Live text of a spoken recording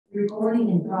Recording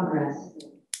in progress.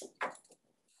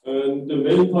 And the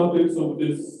main topics of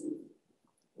this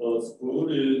school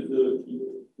is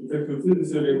effective field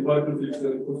theory in particle physics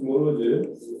and cosmology.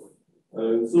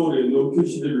 And sorry, no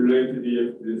QCD related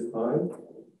EF this time.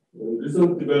 And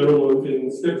recent development in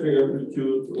scattering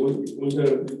amplitude,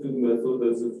 on-time amplitude method,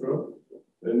 etc.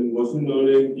 And machine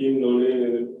learning, deep learning,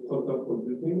 and quantum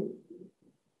computing.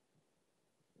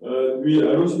 We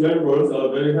ROC members are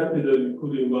very happy that we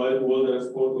could invite world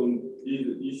experts on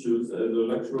these issues as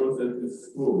lecturers at this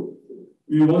school.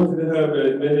 We wanted to have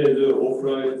as many as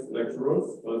offline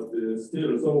lecturers, but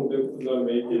still some of them could not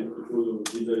make it because of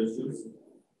visa issues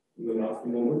in the last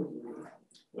moment.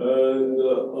 And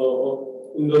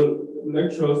in the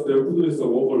lectures, there could be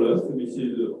some overlap, which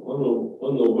is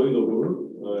unavoidable,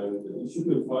 and it should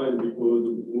be fine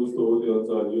because most audience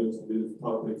are new to these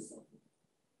topics.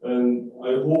 And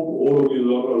I hope all of you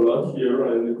learn a lot here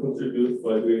and contribute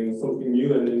by doing something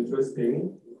new and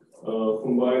interesting,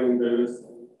 combining various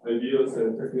ideas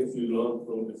and techniques you learn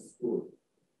from this school.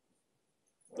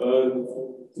 And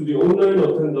to the online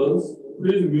attendants,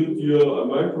 please mute your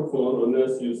microphone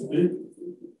unless you speak.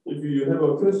 If you have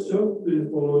a question, please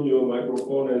turn on your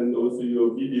microphone and also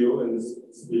your video and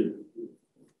speak.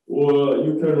 Or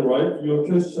you can write your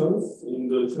questions in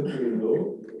the chat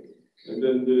window, and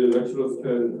then the lecturers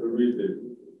can read it.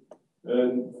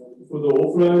 And for the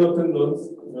offline attendants,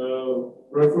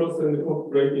 breakfast and coffee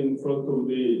break in front of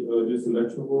this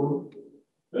lecture hall.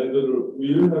 And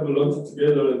we will have lunch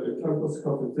together at the campus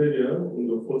cafeteria on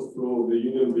the first floor of the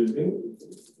Union Building.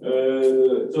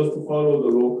 And just to follow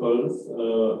the locals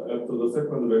after the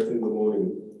second lecture in the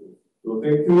morning. So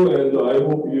thank you, and I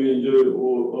hope you enjoy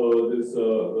all, this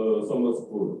summer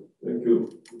school. Thank you.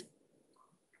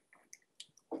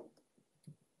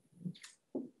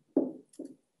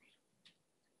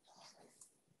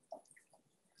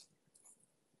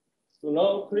 So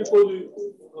now, Clifford,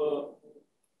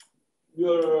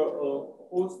 your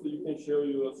host, you can share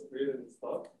your screen and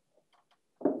start.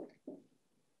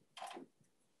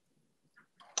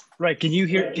 Right, can you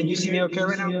see me okay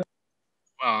right now?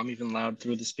 Wow, I'm even loud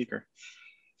through the speaker.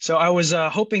 So I was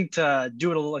hoping to do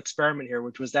a little experiment here,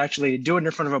 which was to actually do it in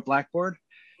front of a blackboard,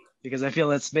 because I feel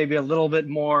it's maybe a little bit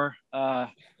more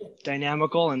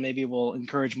dynamical and maybe will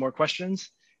encourage more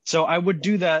questions. So I would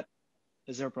do that.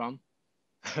 Is there a problem?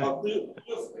 Could you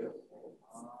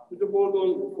hold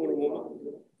on for a moment?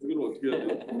 이걸 어떻게 해야 돼?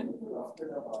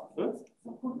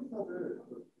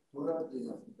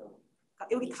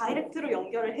 여기 다이렉트로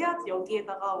연결을 해야지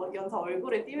여기에다가 연사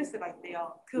얼굴을 띄울 수가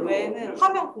있대요. 그 외에는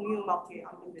화면 공유밖에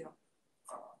안 된대요.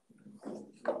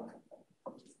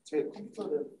 제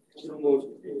컴퓨터를 지금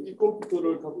이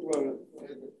컴퓨터를 갖고 가면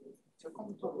제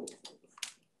컴퓨터로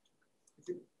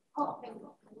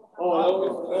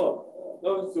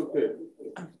now it's okay.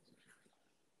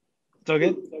 So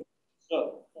good?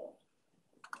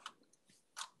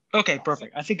 Okay,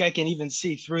 perfect. I think I can even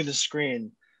see through the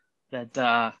screen that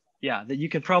yeah, that you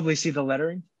can probably see the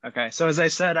lettering. Okay, so as I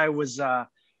said, I was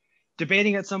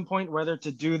debating at some point whether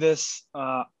to do this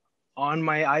on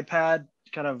my iPad,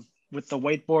 kind of with the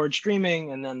whiteboard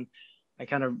streaming, and then I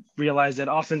kind of realized that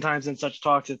oftentimes in such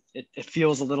talks, it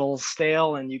feels a little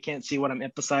stale and you can't see what I'm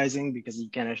emphasizing because you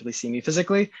can't actually see me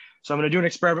physically. So I'm gonna do an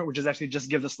experiment, which is actually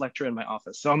just give this lecture in my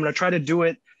office. So I'm gonna try to do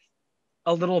it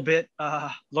a little bit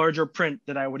larger print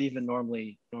than I would even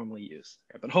normally use.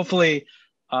 Okay, but hopefully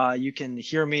you can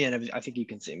hear me and I think you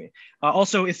can see me.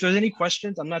 Also, if there's any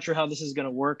questions, I'm not sure how this is gonna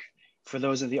work for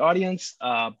those in the audience,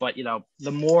 but you know,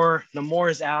 the more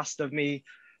is asked of me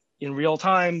in real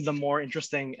time, the more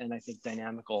interesting and I think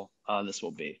dynamical this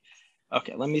will be.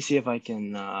 Okay, let me see if I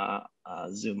can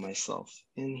zoom myself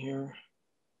in here.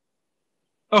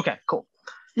 Okay, cool.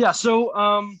 Yeah, so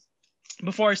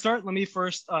before I start, let me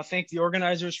first thank the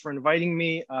organizers for inviting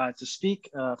me to speak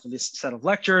for this set of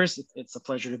lectures. It's a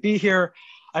pleasure to be here.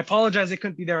 I apologize I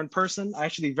couldn't be there in person. I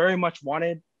actually very much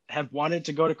have wanted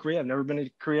to go to Korea. I've never been to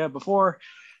Korea before,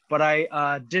 but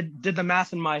I did the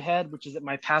math in my head, which is that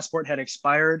my passport had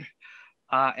expired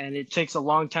and it takes a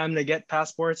long time to get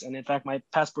passports. And in fact, my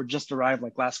passport just arrived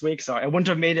like last week. So I wouldn't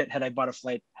have made it had I bought a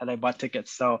flight, had I bought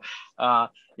tickets. So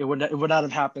it would not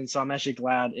have happened. So I'm actually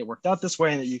glad it worked out this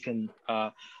way and that you can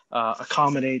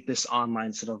accommodate this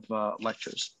online set of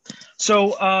lectures.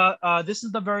 So this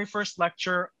is the very first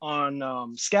lecture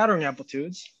on scattering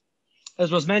amplitudes.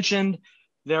 As was mentioned,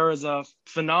 there is a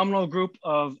phenomenal group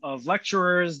of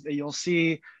lecturers that you'll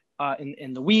see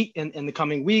in the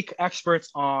coming week, experts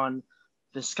on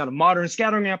this kind of modern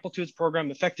scattering amplitudes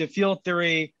program, effective field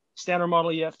theory, standard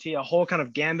model EFT, a whole kind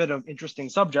of gambit of interesting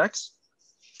subjects.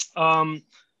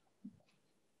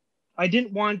 I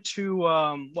didn't want to,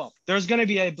 well, there's going to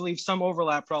be, I believe, some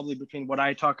overlap probably between what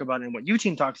I talk about and what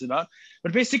Eugene talks about.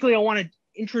 But basically, I want to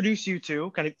introduce you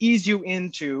to, kind of ease you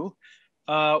into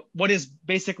what is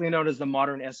basically known as the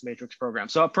modern S-matrix program.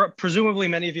 So presumably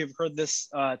many of you have heard this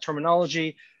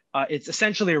terminology. It's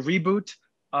essentially a reboot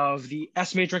of the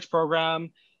S-matrix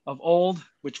program of old,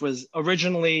 which was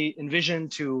originally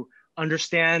envisioned to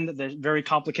understand the very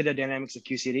complicated dynamics of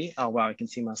QCD. Oh, wow, I can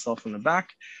see myself from the back.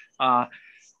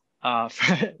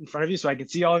 In front of you, so I can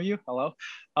see all of you. Hello.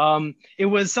 It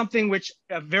was something which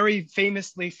very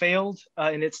famously failed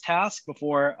in its task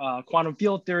before quantum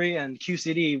field theory and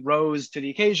QCD rose to the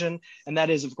occasion, and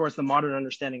that is, of course, the modern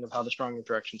understanding of how the strong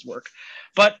interactions work.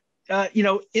 But you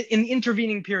know, in the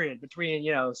intervening period between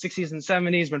 60s and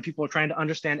 70s, when people were trying to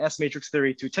understand S-matrix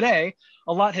theory to today,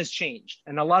 a lot has changed,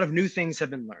 and a lot of new things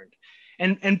have been learned.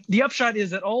 And the upshot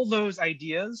is that all those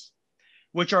ideas,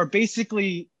 which are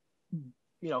basically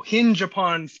hinge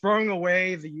upon throwing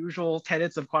away the usual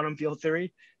tenets of quantum field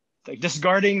theory, like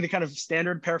discarding the kind of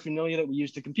standard paraphernalia that we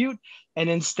use to compute, and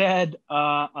instead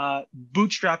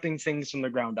bootstrapping things from the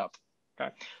ground up.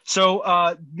 Okay,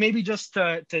 so maybe just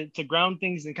to ground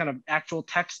things in kind of actual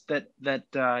text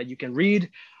that you can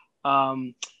read.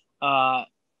 Some,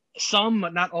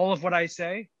 but not all of what I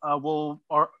say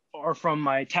are from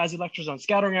my TASI lectures on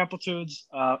scattering amplitudes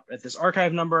at this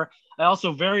archive number. I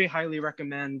also very highly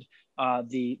recommend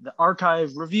the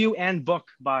archive review and book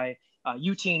by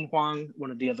Yutin Huang,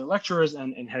 one of the other lecturers,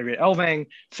 and Henriette Elvang.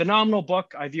 Phenomenal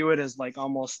book. I view it as like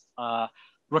almost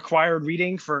required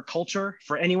reading for culture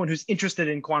for anyone who's interested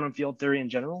in quantum field theory in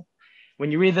general.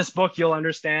 When you read this book, you'll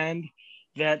understand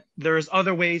that there's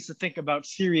other ways to think about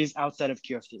theories outside of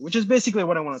QFT, which is basically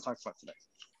what I want to talk about today.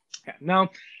 Okay, now,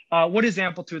 what is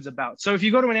Amplitudes about? So if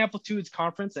you go to an Amplitudes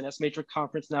conference, an S-matrix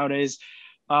conference nowadays,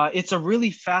 it's a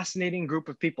really fascinating group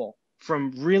of people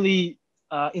from really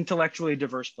intellectually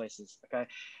diverse places, okay?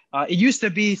 It used to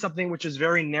be something which is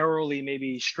very narrowly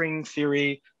maybe string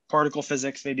theory, particle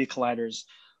physics, maybe colliders.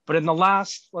 But in the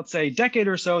last, let's say, decade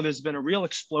or so, there's been a real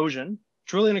explosion,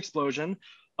 truly an explosion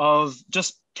of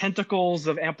just tentacles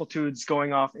of amplitudes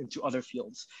going off into other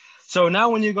fields. So now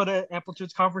when you go to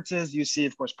Amplitudes conferences, you see,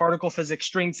 of course, particle physics,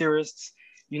 string theorists.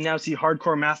 You now see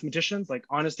hardcore mathematicians, like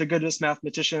honest to goodness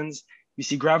mathematicians. You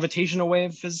see gravitational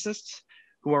wave physicists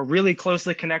who are really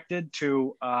closely connected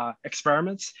to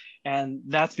experiments. And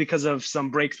that's because of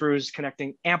some breakthroughs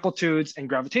connecting amplitudes and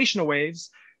gravitational waves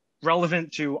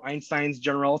relevant to Einstein's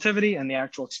general relativity and the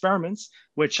actual experiments,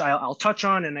 which I'll touch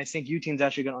on. And I think Eutin's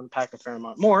actually going to unpack a fair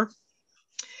amount more.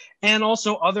 And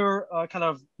also other kind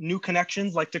of new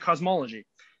connections like to cosmology,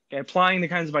 okay, applying the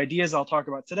kinds of ideas I'll talk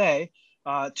about today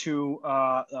to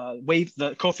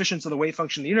the coefficients of the wave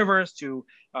function of the universe, to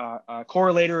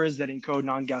correlators that encode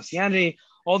non-Gaussianity,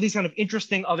 all these kind of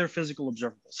interesting other physical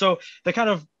observables. So the kind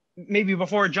of, maybe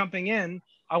before jumping in,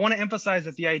 I want to emphasize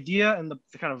that the idea and the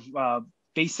kind of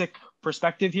basic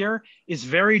perspective here is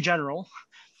very general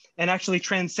and actually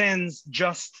transcends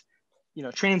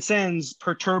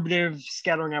perturbative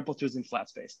scattering amplitudes in flat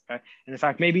space. Okay, and in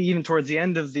fact, maybe even towards the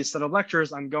end of this set of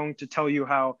lectures, I'm going to tell you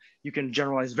how you can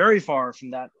generalize very far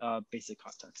from that basic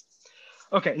context.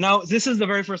 Okay, now this is the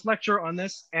very first lecture on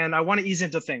this, and I want to ease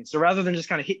into things. So rather than just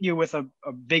kind of hit you with a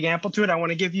big amplitude, I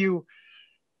want to give you,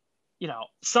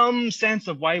 some sense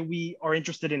of why we are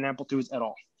interested in amplitudes at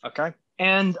all. Okay,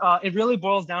 and it really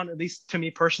boils down, at least to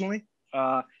me personally,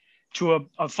 to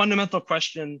a fundamental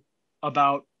question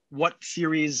about what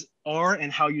theories are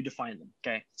and how you define them.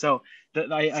 Okay, so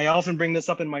I often bring this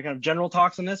up in my kind of general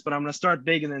talks on this, but I'm going to start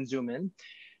big and then zoom in.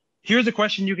 Here's a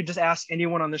question you could just ask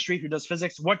anyone on the street who does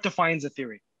physics: what defines a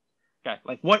theory? Okay,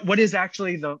 like what is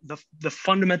actually the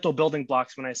fundamental building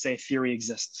blocks when I say theory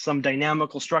exists? Some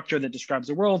dynamical structure that describes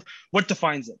the world. What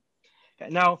defines it?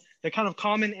 Okay, now the kind of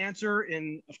common answer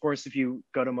of course, if you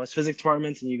go to most physics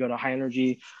departments and you go to high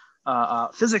energy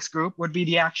physics group, would be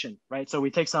the action, right? So we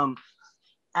take some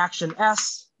action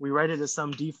S, we write it as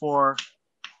some d4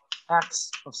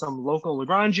 x of some local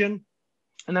Lagrangian,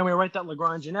 and then we write that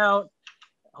Lagrangian out.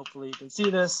 Hopefully you can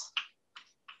see this.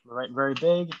 We write very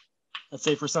big. Let's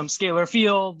say for some scalar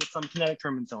field with some kinetic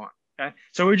term and so on. Okay,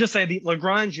 so we just say the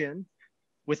Lagrangian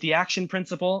with the action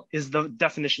principle is the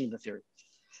definition of the theory.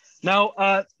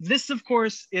 Now, this of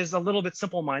course is a little bit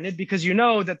simple-minded because you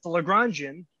know that the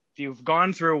Lagrangian, if you've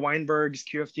gone through Weinberg's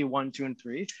QFT 1, 2, and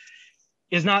 3,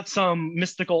 is not some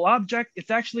mystical object.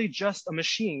 It's actually just a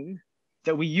machine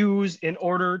that we use in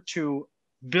order to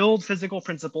build physical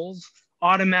principles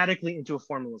automatically into a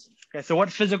formalism. Okay, so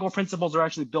what physical principles are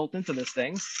actually built into this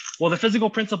thing? Well, the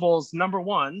physical principles, number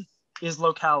one, is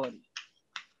locality.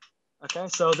 Okay,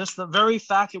 so this, the very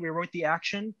fact that we wrote the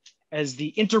action as the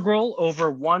integral over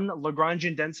one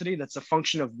Lagrangian density that's a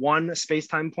function of one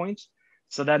space-time point.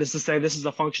 So that is to say, this is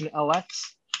a function of Lx,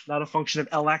 not a function of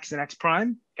Lx and x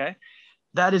prime, okay?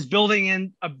 That is building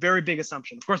in a very big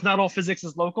assumption. Of course, not all physics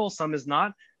is local, some is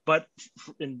not, but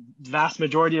in the vast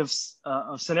majority of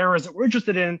scenarios that we're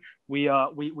interested in, we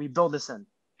build this in,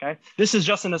 okay? This is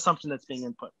just an assumption that's being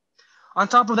input. On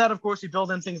top of that, of course, we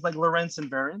build in things like Lorentz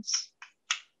invariance.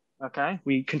 Okay,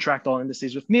 we contract all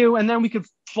indices with mu, and then we could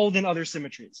fold in other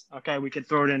symmetries. Okay, we could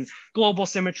throw it in global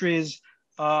symmetries.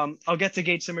 I'll get to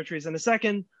gauge symmetries in a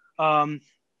second. You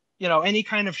know, any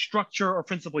kind of structure or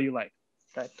principle you like.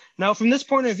 Okay, now from this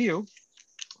point of view,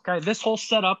 okay, this whole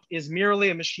setup is merely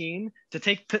a machine to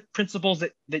take principles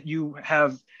that you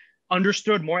have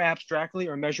understood more abstractly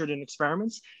or measured in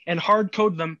experiments and hard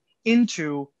code them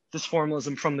into this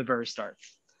formalism from the very start.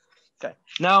 Okay.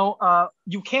 Now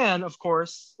you can, of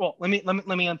course. Well, let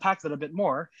me unpack that a bit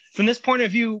more. From this point of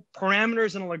view,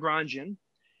 parameters in a Lagrangian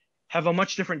have a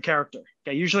much different character.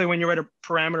 Okay. Usually, when you write a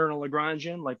parameter in a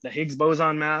Lagrangian, like the Higgs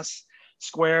boson mass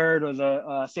squared or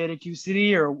the theta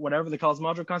QCD or whatever the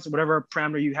cosmological constant, whatever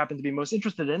parameter you happen to be most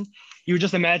interested in, you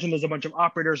just imagine there's a bunch of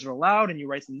operators that are allowed, and you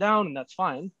write them down, and that's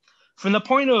fine. From the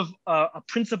point of a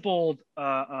principled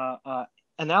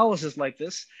analysis like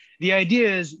this, the idea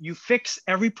is you fix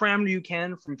every parameter you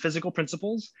can from physical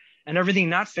principles, and everything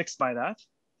not fixed by that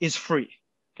is free.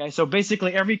 Okay, so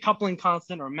basically every coupling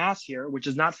constant or mass here, which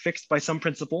is not fixed by some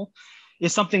principle,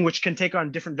 is something which can take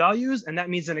on different values, and that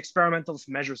means an experimentalist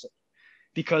measures it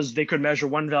because they could measure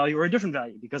one value or a different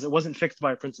value because it wasn't fixed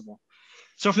by a principle.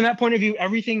 So from that point of view,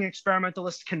 everything an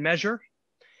experimentalist can measure,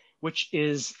 which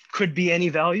could be any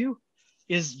value,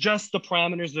 is just the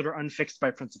parameters that are unfixed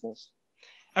by principles.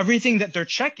 Everything that they're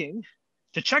checking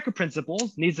to check a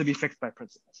principle needs to be fixed by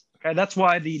principles. Okay, that's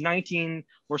why the 19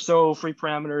 or so free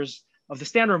parameters of the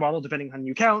standard model, depending on how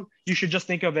you count, you should just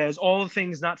think of as all the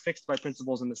things not fixed by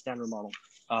principles in the standard model,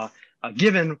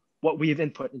 given what we've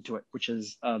input into it, which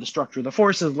is the structure of the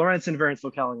forces, Lorentz invariance,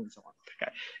 locality, and so on.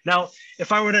 Okay. Now,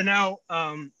 if I were to now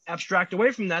abstract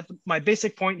away from that, my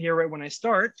basic point here, right when I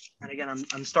start, and again,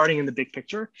 I'm starting in the big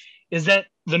picture, is that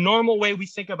the normal way we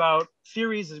think about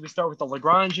theories is we start with the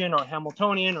Lagrangian or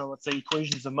Hamiltonian, or let's say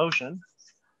equations of motion.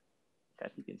 Okay,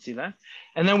 you can see that.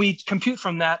 And then we compute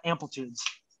from that amplitudes.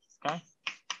 Okay.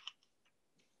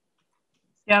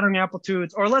 Scattering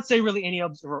amplitudes, or let's say really any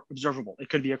observable. It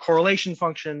could be a correlation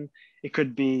function. It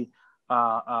could be,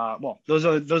 well, those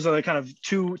are the kind of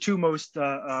two most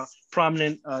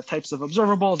prominent types of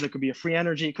observables. It could be a free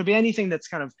energy. It could be anything that's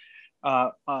kind of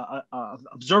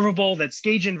observable, that's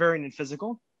gauge invariant and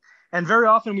physical. And very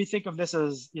often we think of this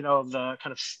as, you know, the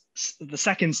kind of the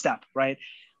second step, right?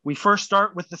 We first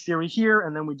start with the theory here,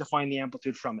 and then we define the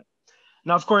amplitude from it.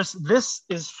 Now, of course, this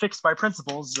is fixed by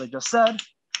principles, as I just said,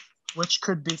 which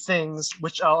could be things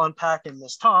which I'll unpack in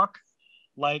this talk,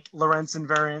 like Lorentz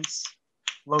invariance,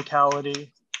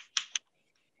 locality,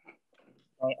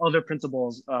 other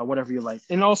principles, whatever you like.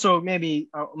 And also maybe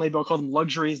I'll call them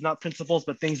luxuries, not principles,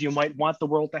 but things you might want the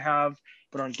world to have,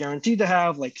 but aren't guaranteed to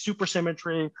have, like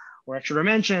supersymmetry or extra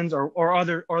dimensions or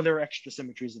other extra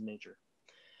symmetries in nature.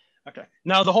 Okay.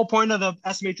 Now the whole point of the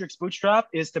S matrix bootstrap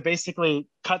is to basically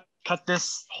cut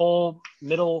this whole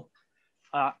middle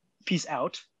piece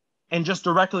out and just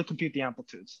directly compute the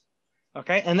amplitudes.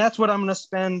 Okay, and that's what I'm going to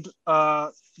spend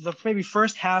the maybe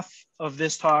first half of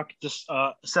this talk, just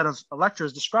a set of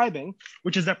lectures describing,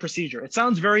 which is that procedure. It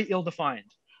sounds very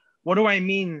ill-defined. What do I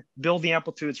mean build the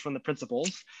amplitudes from the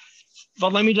principles?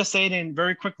 But let me just say it in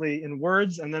very quickly in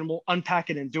words, and then we'll unpack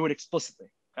it and do it explicitly.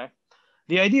 Okay,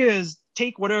 the idea is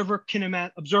take whatever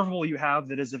observable you have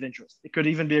that is of interest. It could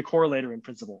even be a correlator in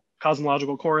principle,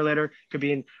 cosmological correlator. It could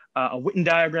be a Witten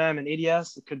diagram in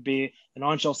ADS. It could be an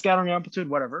on-shell scattering amplitude,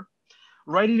 whatever.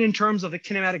 Write it in terms of the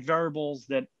kinematic variables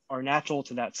that are natural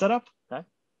to that setup. Okay?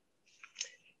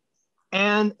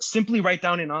 And simply write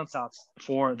down an ansatz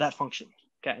for that function.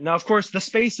 Okay. Now, of course, the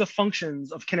space of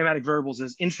functions of kinematic variables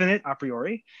is infinite a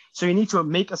priori. So you need to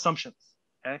make assumptions.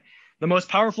 Okay. The most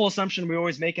powerful assumption we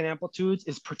always make in amplitudes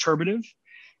is perturbative,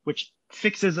 which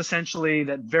fixes essentially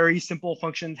that very simple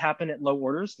functions happen at low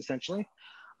orders, essentially.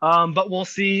 But we'll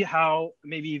see how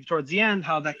maybe towards the end,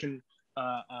 how that can,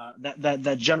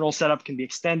 that general setup can be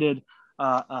extended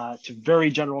to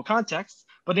very general contexts.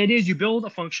 But the idea is you build a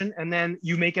function and then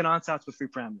you make an ansatz with free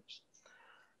parameters.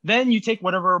 Then you take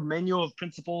whatever menu of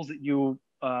principles that you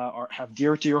have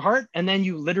dear to your heart, and then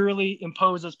you literally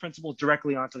impose those principles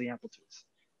directly onto the amplitudes.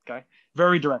 Okay,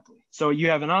 very directly. So you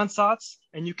have an ansatz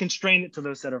and you constrain it to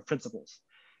those set of principles.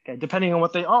 Okay, depending on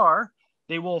what they are,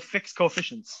 they will fix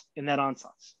coefficients in that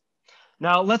ansatz.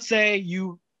 Now, let's say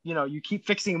you you keep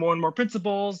fixing more and more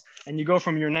principles, and you go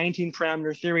from your 19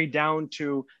 parameter theory down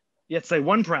to, let's say,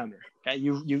 1 parameter. Okay,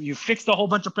 you fixed a whole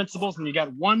bunch of principles, and you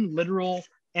got one literal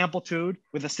amplitude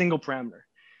with a single parameter.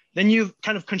 Then you've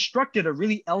kind of constructed a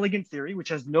really elegant theory, which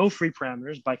has no free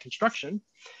parameters by construction,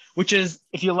 which is,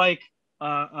 if you like,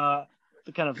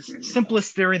 the kind of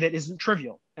simplest theory that isn't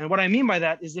trivial. And what I mean by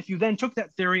that is if you then took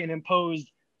that theory and imposed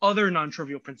other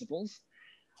non-trivial principles,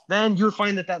 then you would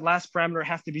find that that last parameter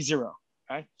has to be 0.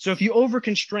 Okay? So if you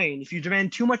over-constrain, if you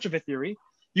demand too much of a theory,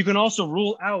 you can also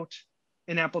rule out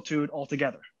an amplitude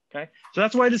altogether. Okay? So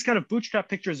that's why this kind of bootstrap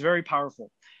picture is very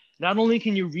powerful. Not only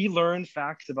can you relearn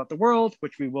facts about the world,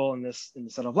 which we will in this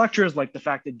set of lectures, like the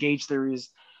fact that gauge theories,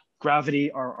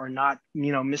 gravity are not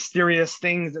mysterious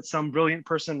things that some brilliant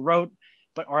person wrote,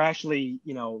 but are actually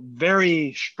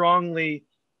very strongly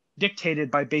dictated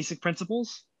by basic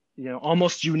principles,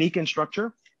 almost unique in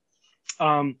structure.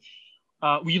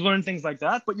 We learn things like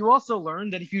that, but you also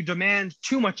learn that if you demand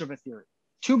too much of a theory,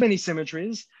 too many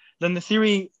symmetries, then the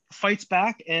theory fights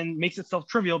back and makes itself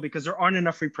trivial because there aren't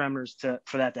enough free parameters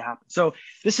for that to happen. So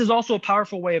this is also a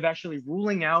powerful way of actually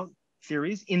ruling out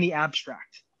theories in the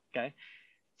abstract, okay?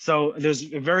 So there's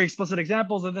very explicit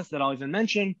examples of this that I'll even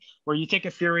mention, where you take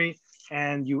a theory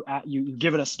and you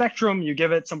give it a spectrum, you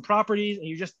give it some properties, and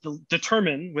you just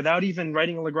determine, without even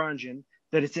writing a Lagrangian,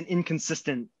 that it's an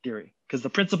inconsistent theory, because the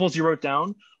principles you wrote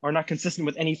down are not consistent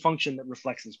with any function that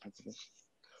reflects these principles.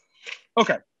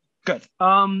 Okay, good.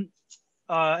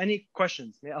 Any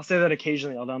questions? I'll say that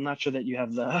occasionally, although I'm not sure that you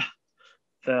have the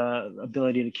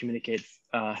ability to communicate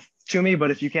to me,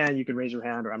 but if you can, you can raise your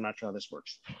hand, or I'm not sure how this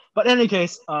works. But in any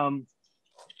case, let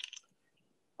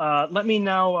me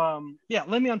now,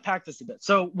 let me unpack this a bit.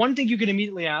 So one thing you could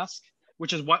immediately ask,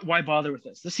 which is why bother with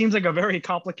this? This seems like a very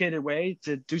complicated way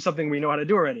to do something we know how to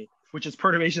do already, which is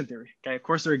perturbation theory. Okay, of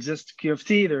course there exists Q of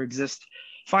T, there exist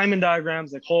Feynman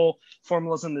diagrams, like whole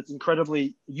formalism that's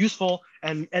incredibly useful.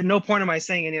 And at no point am I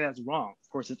saying any of that's wrong. Of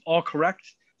course, it's all correct.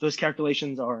 Those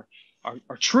calculations are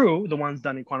true, the ones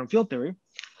done in quantum field theory.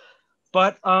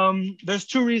 But there's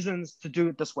 2 reasons to do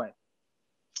it this way.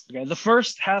 Okay, the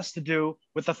first has to do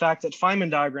with the fact that Feynman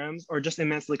diagrams are just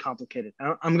immensely complicated.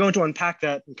 I'm going to unpack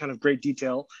that in kind of great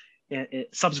detail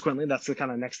subsequently. That's the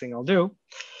kind of next thing I'll do.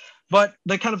 But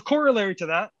the kind of corollary to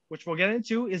that, which we'll get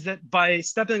into, is that by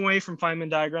stepping away from Feynman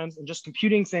diagrams and just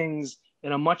computing things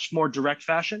in a much more direct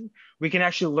fashion, we can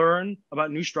actually learn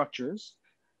about new structures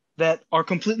that are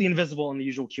completely invisible in the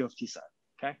usual Q of T set.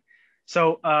 Okay,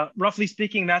 so roughly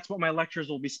speaking, that's what my lectures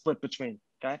will be split between.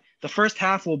 Okay, the first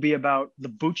half will be about the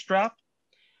bootstrap,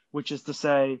 which is to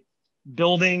say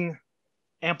building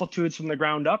amplitudes from the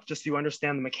ground up, just so you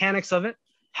understand the mechanics of it,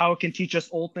 how it can teach us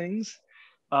old things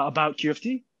about Q of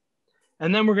T.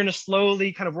 And then we're going to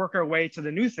slowly kind of work our way to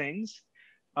the new things,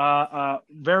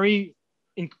 very,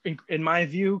 in my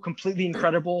view, completely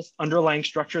incredible underlying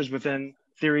structures within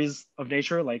theories of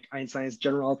nature, like Einstein's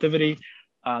general relativity,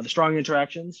 the strong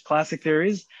interactions, classic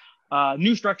theories,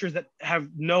 new structures that have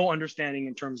no understanding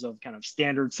in terms of kind of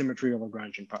standard symmetry or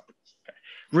Lagrangian properties. Okay.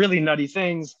 Really nutty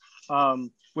things,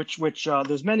 which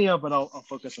there's many of, but I'll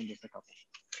focus on just a couple.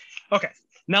 Okay.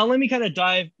 Now let me kind of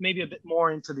dive maybe a bit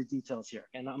more into the details here.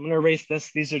 And I'm going to erase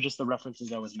this. These are just the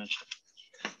references I was mentioning.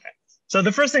 Okay. So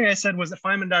the first thing I said was that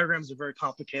Feynman diagrams are very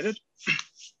complicated.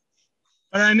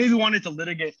 But I maybe wanted to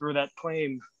litigate through that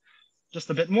claim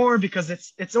just a bit more, because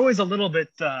it's always a little bit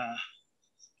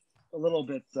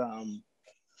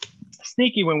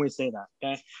sneaky when we say that.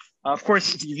 Okay. Of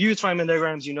course, if you've used Feynman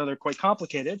diagrams, you know they're quite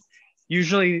complicated.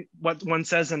 Usually what one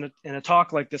says in a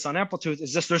talk like this on amplitudes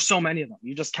is just there's so many of them.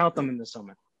 You just count them and there's so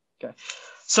many. Okay.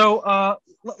 So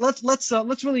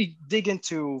let's really dig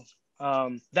into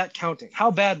that counting.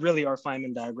 How bad really are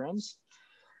Feynman diagrams?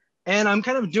 And I'm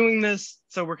kind of doing this,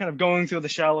 so we're kind of going through the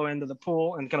shallow end of the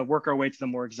pool and kind of work our way to the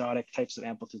more exotic types of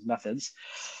amplitude methods.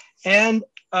 And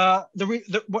what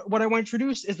I want to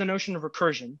introduce is the notion of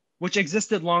recursion, which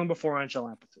existed long before on-shell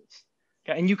amplitudes.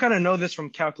 Okay, and you kind of know this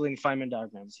from calculating Feynman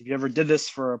diagrams. If you ever did this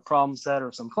for a problem set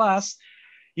or some class,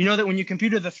 you know that when you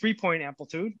computed the 3-point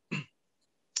amplitude,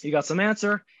 you got some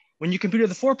answer. When you computed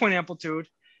the 4-point amplitude,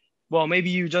 well, maybe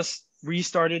you just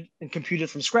restarted and computed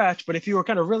from scratch. But if you were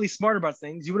kind of really smart about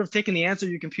things, you would have taken the answer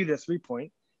you computed at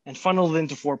 3-point and funneled it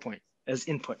into 4-point as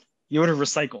input. You would have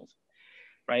recycled,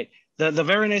 right? The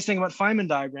very nice thing about Feynman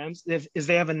diagrams is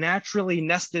they have a naturally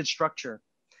nested structure,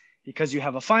 because you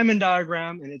have a Feynman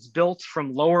diagram and it's built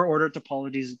from lower order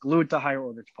topologies glued to higher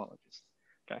order topologies.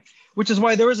 Okay, which is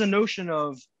why there is a notion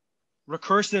of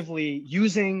recursively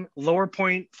using lower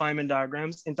point Feynman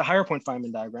diagrams into higher point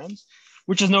Feynman diagrams,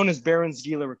 which is known as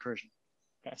Baron-Gila recursion.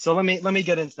 Okay, so let me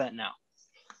get into that now.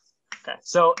 Okay,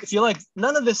 so if you like,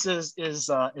 none of this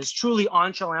is truly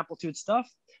on-shell amplitude stuff,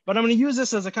 but I'm going to use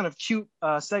this as a kind of cute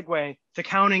segue to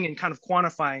counting and kind of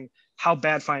quantifying how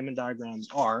bad Feynman diagrams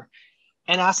are,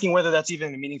 and asking whether that's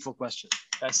even a meaningful question.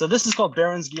 Okay, so this is called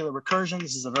Behrens-Gieler recursion.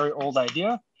 This is a very old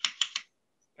idea.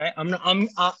 Okay,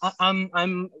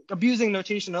 I'm abusing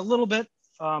notation a little bit,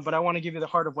 but I want to give you the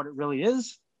heart of what it really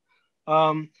is,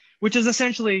 which is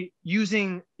essentially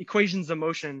using equations of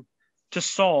motion to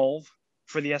solve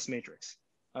for the S matrix.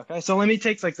 Okay, so let me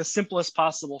take like the simplest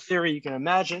possible theory you can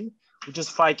imagine, which is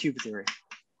phi cube theory.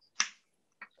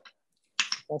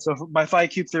 And so by phi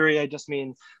cube theory, I just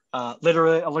mean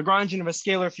literally a Lagrangian of a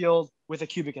scalar field with a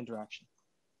cubic interaction.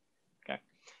 Okay.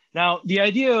 Now, the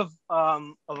idea of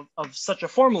such a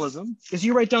formalism is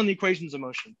you write down the equations of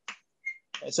motion.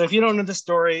 Okay, so if you don't know the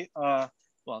story, well,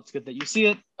 it's good that you see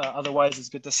it. Otherwise, it's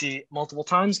good to see multiple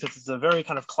times because it's a very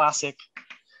kind of classic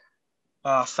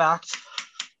fact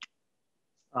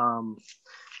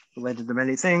related to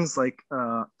many things like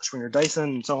Schwinger-Dyson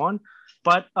and so on.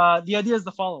 But the idea is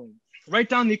the following. Write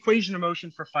down the equation of motion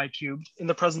for phi cubed in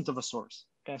the presence of a source.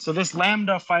 Okay, so this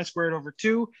lambda phi squared over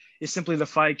 2 is simply the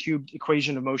phi cubed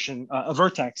equation of motion, a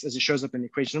vertex as it shows up in the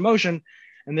equation of motion.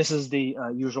 And this is the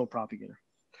usual propagator.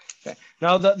 Okay.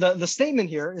 Now, the statement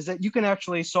here is that you can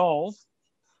actually solve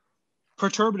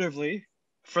perturbatively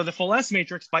for the full S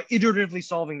matrix by iteratively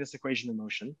solving this equation of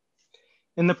motion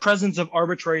in the presence of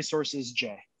arbitrary sources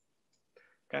J.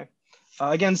 Okay.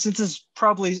 Again, since this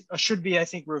probably should be, I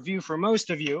think, review for most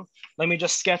of you, let me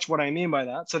just sketch what I mean by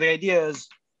that. So the idea is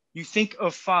you think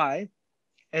of phi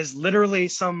as literally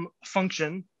some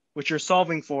function which you're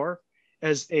solving for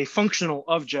as a functional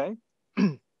of J.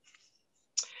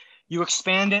 You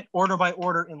expand it order by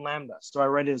order in lambda. So I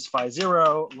write it as phi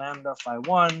 0, lambda phi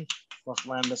 1, plus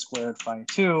lambda squared phi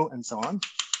 2, and so on.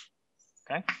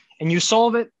 Okay. And you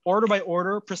solve it order by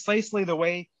order, precisely the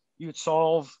way you'd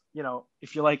solve, you know,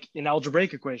 if you like, an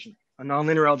algebraic equation, a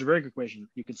nonlinear algebraic equation,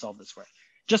 you could solve this way,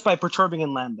 just by perturbing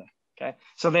in lambda. Okay.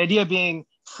 So the idea being,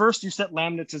 first you set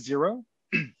lambda to 0.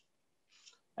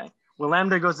 Okay. When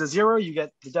lambda goes to 0, you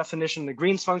get the definition of the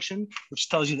Green's function, which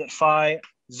tells you that phi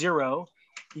 0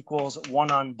 equals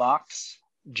 1 on box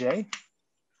J.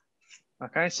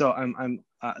 Okay, so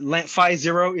phi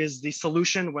 0 is the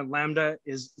solution when lambda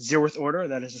is 0th order,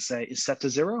 that is to say, is set to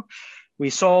 0. We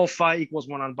solve phi equals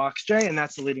 1 on box J, and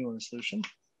that's the leading order solution.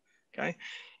 Okay,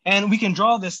 and we can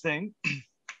draw this thing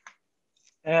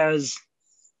as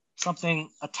something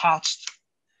attached,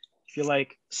 if you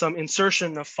like, some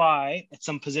insertion of phi at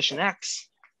some position x,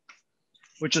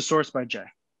 which is sourced by J.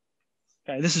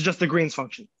 Okay, this is just the Green's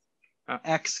function.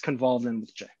 X convolved in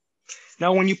with J.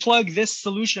 Now, when you plug this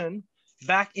solution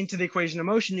back into the equation of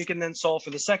motion, you can then solve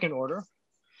for the second order.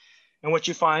 And what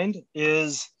you find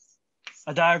is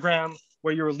a diagram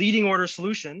where your leading order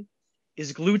solution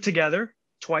is glued together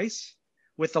twice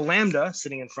with the lambda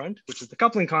sitting in front, which is the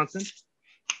coupling constant.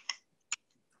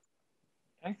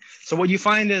 Okay. So what you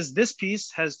find is this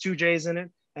piece has 2 J's in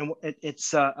it, and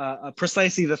it's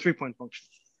precisely the 3-point function.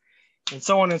 And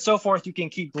so on and so forth, you can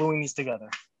keep gluing these together.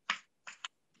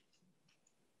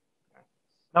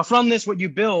 Now from this, what you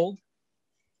build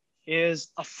is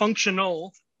a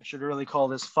functional, I should really call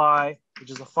this phi, which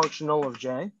is a functional of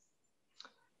J,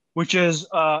 which is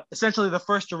essentially the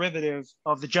first derivative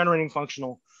of the generating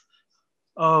functional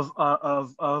of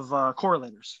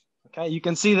correlators. Okay, you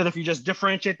can see that if you just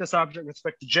differentiate this object with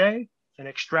respect to J and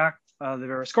extract the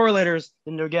various correlators,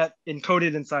 then you'll get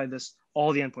encoded inside this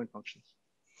all the endpoint functions.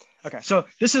 Okay, so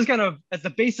this is kind of at the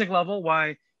basic level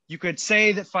why you could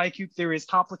say that phi cube theory is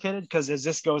complicated, because as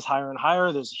this goes higher and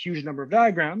higher, there's a huge number of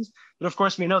diagrams. But of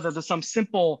course, we know that there's some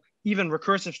simple, even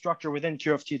recursive structure within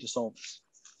QFT to solve this.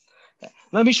 Okay.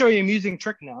 Let me show you an amusing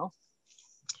trick now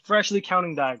for actually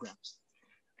counting diagrams.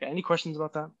 Okay, any questions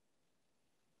about that?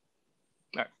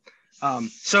 All right.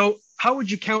 So how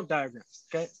would you count diagrams?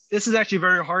 Okay, this is actually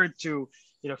very hard to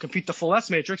compute the full S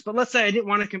matrix. But let's say I didn't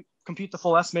want to compute the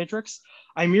full S matrix.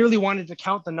 I merely wanted to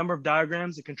count the number of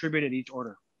diagrams that contribute at each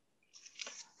order.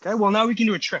 Okay, well, now we can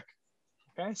do a trick.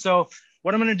 Okay, so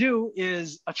what I'm going to do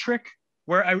is a trick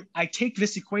where I take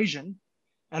this equation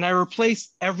and I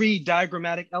replace every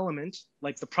diagrammatic element,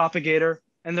 like the propagator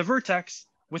and the vertex,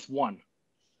 with 1.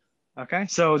 Okay,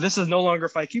 so this is no longer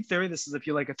phi cube theory. This is, if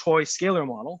you like, a toy scalar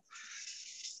model.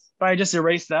 But I just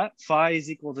erase that. Phi is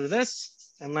equal to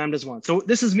this, and lambda is 1. So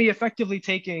this is me effectively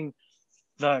taking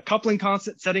the coupling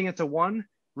constant, setting it to 1,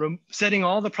 setting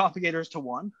all the propagators to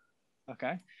 1.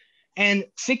 Okay. And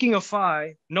thinking of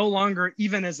phi no longer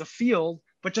even as a field,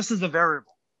 but just as a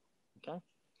variable. Okay.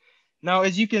 Now,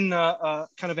 as you can kind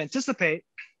of anticipate,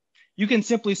 you can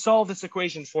simply solve this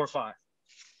equation for phi.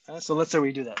 Okay, so let's say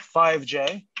we do that.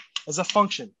 5j is a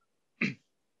function.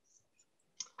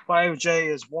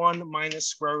 5j is 1 minus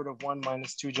square root of 1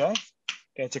 minus 2j. Okay,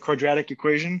 it's a quadratic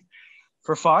equation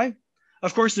for phi.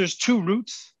 Of course, there's two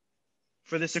roots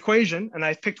for this equation, and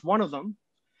I've picked one of them.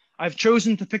 I've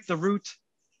chosen to pick the root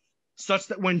such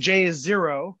that when j is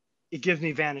 0, it gives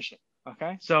me vanishing.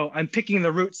 Okay, so I'm picking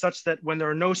the root such that when there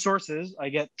are no sources, I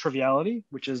get triviality,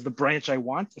 which is the branch I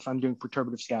want if I'm doing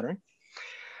perturbative scattering.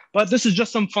 But this is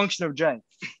just some function of j.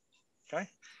 Okay,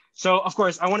 so of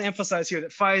course, I want to emphasize here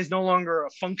that phi is no longer a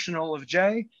functional of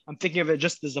j. I'm thinking of it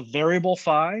just as a variable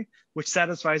phi, which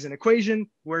satisfies an equation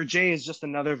where j is just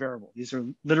another variable. These are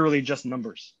literally just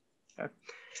numbers. Okay?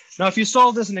 Now, if you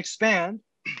solve this and expand,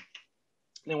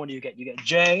 then what do you get? You get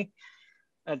j,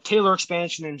 a Taylor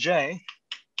expansion in j.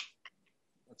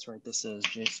 Let's write this as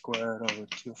j squared over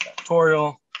 2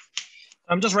 factorial.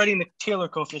 I'm just writing the Taylor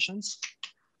coefficients.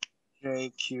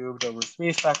 J cubed over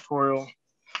 3 factorial.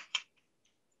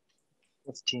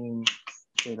 15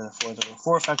 j to the 4th over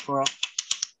 4 factorial.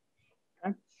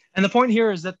 Okay. And the point here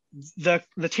is that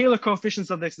the Taylor coefficients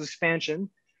of this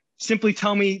expansion simply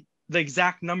tell me the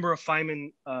exact number of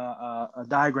Feynman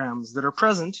diagrams that are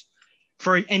present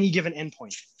for any given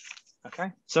endpoint.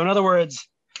 Okay. So in other words,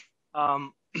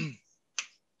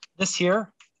 this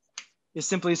here is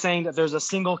simply saying that there's a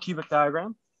single cubic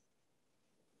diagram.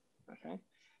 Okay.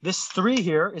 This 3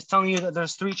 here is telling you that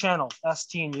there's 3 channels, S,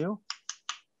 T, and U.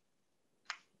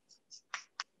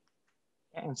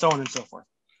 And so on and so forth.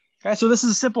 Okay, so this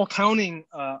is a simple counting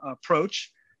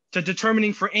approach to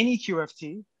determining for any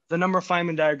QFT the number of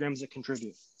Feynman diagrams that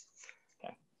contribute.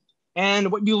 Okay.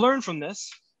 And what you learn from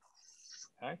this,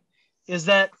 okay, is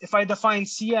that if I define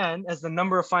Cn as the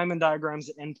number of Feynman diagrams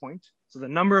at endpoint, so the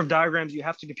number of diagrams you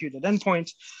have to compute at endpoint,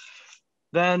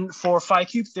 then for phi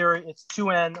cube theory, it's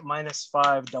 2n minus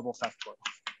 5 double factorial.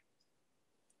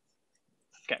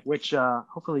 Okay, which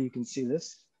hopefully you can see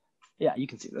this. Yeah, you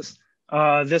can see this.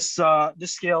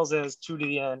 This scales as 2 to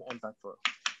the n factorial.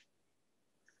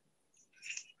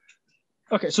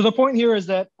 Okay, so the point here is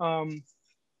that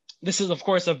this is, of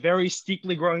course, a very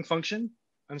steeply growing function.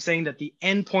 I'm saying that the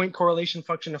endpoint correlation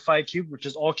function of phi cubed, which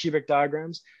is all cubic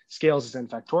diagrams, scales as n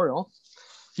factorial.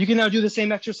 You can now do the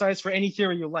same exercise for any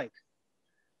theory you like.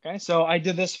 Okay, so I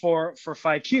did this for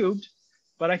phi cubed,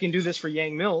 but I can do this for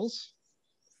Yang-Mills,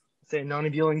 say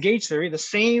non-abelian gauge theory, the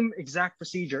same exact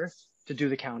procedure to do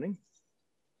the counting.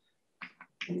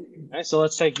 Okay, so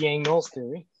let's take Yang-Mills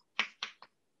theory.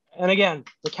 And again,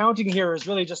 the counting here is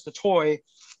really just a toy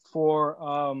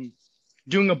for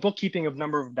doing a bookkeeping of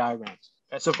number of diagrams.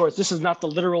 Okay, so of course, this is not the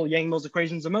literal Yang-Mills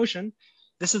equations of motion.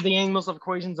 This is the Yang-Mills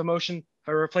equations of motion if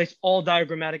I replace all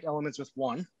diagrammatic elements with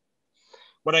 1.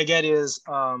 What I get is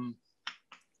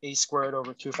a squared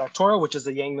over 2 factorial, which is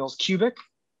the Yang-Mills cubic.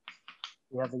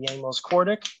 We have the Yang-Mills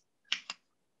quartic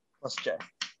plus j.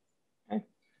 Okay.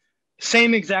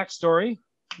 Same exact story.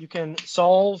 You can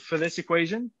solve for this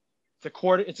equation.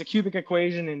 It's a cubic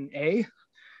equation in A.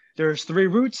 There's 3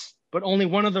 roots, but only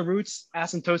one of the roots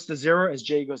asymptotes to 0 as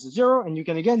j goes to 0. And you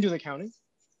can again do the counting.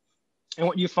 And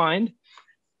what you find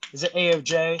is that A of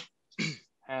j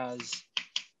has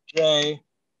j.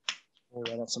 We'll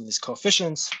write out some of these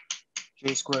coefficients.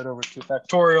 J squared over 2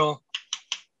 factorial,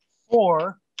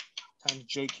 4 times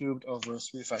j cubed over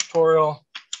 3 factorial,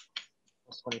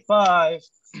 plus 25,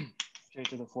 j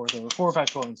to the 4th over 4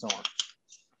 factorial, and so on.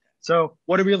 So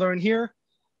what did we learn here?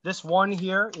 This 1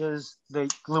 here is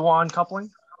the gluon coupling,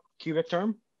 cubic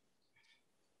term.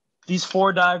 These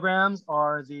 4 diagrams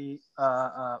are the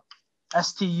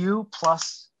STU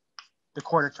plus the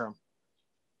quartic term.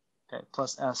 Okay,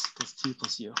 plus S plus T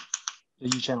plus U, the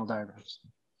U channel diagrams.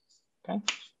 Okay,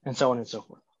 and so on and so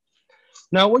forth.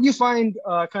 Now, what you find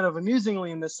kind of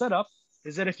amusingly in this setup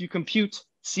is that if you compute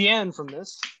Cn from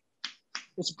this,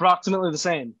 it's approximately the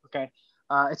same. Okay,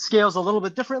 it scales a little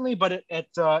bit differently, but at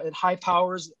high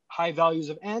powers, high values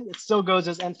of n, it still goes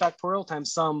as n factorial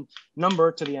times some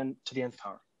number to the nth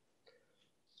power.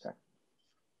 Okay,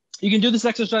 you can do this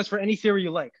exercise for any theory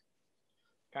you like.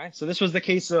 Okay, so this was the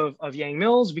case of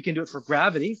Yang-Mills. We can do it for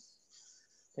gravity.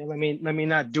 Okay, let me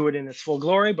not do it in its full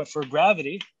glory, but for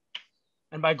gravity.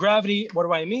 And by gravity, what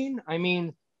do I mean? I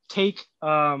mean, take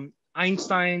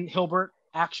Einstein-Hilbert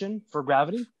action for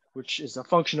gravity, which is a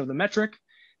function of the metric.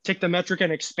 Take the metric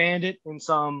and expand it in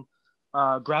some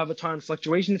graviton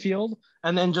fluctuation field,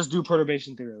 and then just do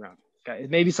perturbation theory around it. Okay, it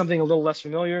may be something a little less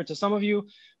familiar to some of you,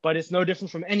 but it's no different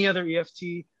from any other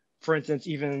EFT. For instance,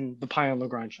 even the pion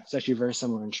Lagrange. It's actually very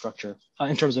similar in structure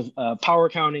in terms of power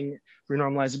counting,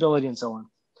 renormalizability, and so on.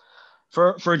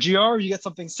 For GR, you get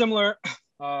something similar.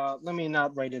 Let me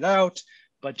not write it out,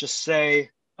 but just say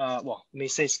well, let me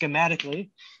say schematically,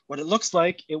 what it looks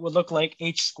like, it would look like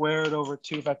h squared over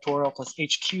 2 factorial plus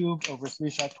h cubed over 3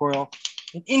 factorial,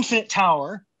 an infinite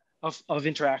tower of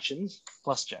interactions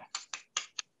plus j.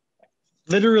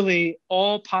 Literally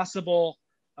all possible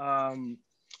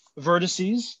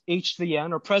vertices, h to the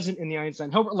n, are present in the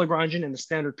Einstein-Hilbert Lagrangian in the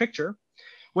standard picture,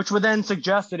 which would then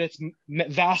suggest that it's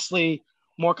vastly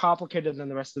more complicated than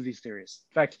the rest of these theories.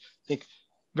 In fact, I think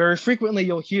very frequently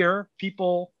you'll hear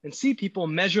people and see people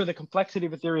measure the complexity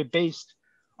of a theory based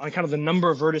on kind of the number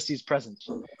of vertices present.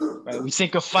 Right? We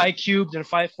think of phi cubed and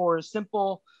phi 4 as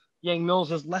simple.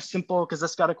 Yang-Mills is less simple because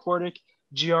it's got a quartic.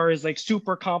 GR is like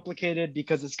super complicated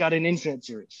because it's got an infinite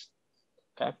series.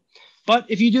 Okay, but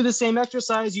if you do the same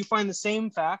exercise, you find the same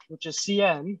fact, which is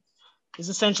Cn is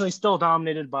essentially still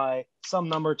dominated by some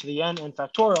number to the n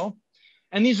factorial.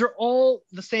 And these are all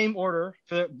the same order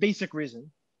for the basic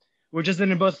reason, which is that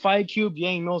in both phi cubed,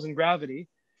 Yang-Mills, and gravity,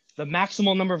 the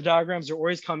maximal number of diagrams are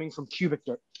always coming from cubic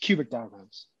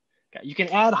diagrams. Okay. You can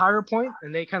add higher point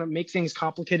and they kind of make things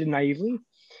complicated naively.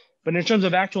 But in terms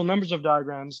of actual numbers of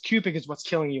diagrams, cubic is what's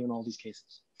killing you in all these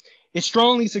cases. It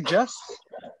strongly suggests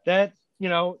that, you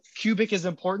know, cubic is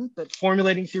important, that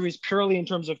formulating theories purely in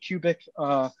terms of cubic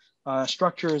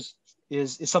structures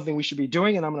is something we should be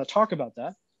doing. And I'm going to talk about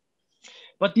that.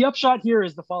 But the upshot here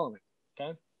is the following,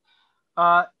 okay?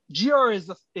 GR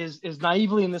is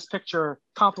naively in this picture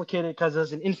complicated because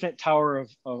there's an infinite tower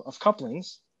of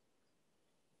couplings.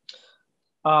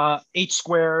 H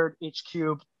squared, H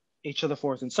cubed, H to the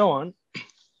fourth, and so on.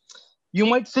 You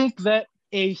might think that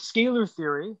a scalar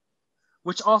theory,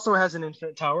 which also has an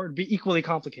infinite tower, would be equally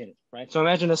complicated, right? So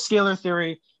imagine a scalar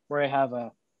theory where I have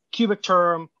a cubic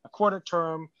term, a quartic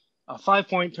term, a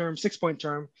 5-point term, 6-point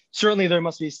term. Certainly there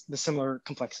must be the similar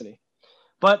complexity.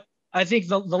 But I think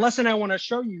the lesson I want to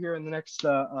show you here in the next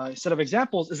set of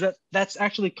examples is that that's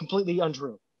actually completely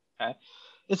untrue. Okay?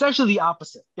 It's actually the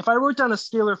opposite. If I wrote down a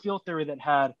scalar field theory that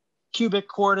had cubic,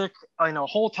 quartic, a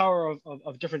whole tower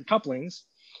of different couplings,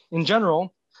 in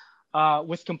general,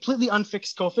 with completely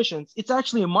unfixed coefficients, it's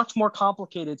actually much more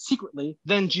complicated secretly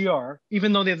than GR,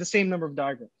 even though they have the same number of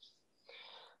diagrams.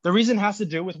 The reason has to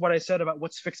do with what I said about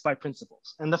what's fixed by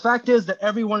principles. And the fact is that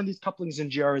every one of these couplings in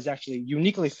GR is actually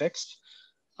uniquely fixed,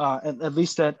 at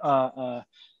least at,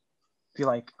 if you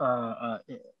like,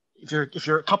 if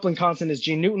your coupling constant is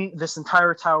G Newton, this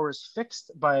entire tower is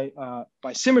fixed by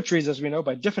symmetries, as we know,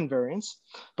 by different variants.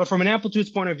 But from an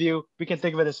amplitudes point of view, we can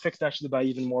think of it as fixed actually by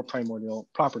even more primordial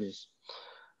properties.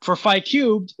 For phi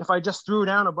cubed, if I just threw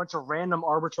down a bunch of random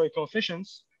arbitrary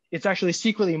coefficients, it's actually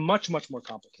secretly much, much more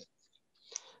complicated.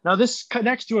 Now, this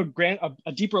connects to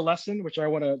a deeper lesson, which I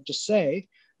want to just say,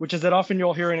 which is that often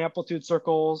you'll hear in amplitude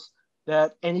circles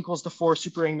that n equals to 4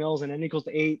 super Yang-Mills and n equals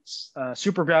to 8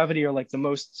 supergravity are like the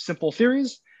most simple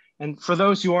theories. And for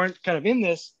those who aren't kind of in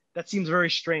this, that seems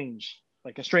very strange,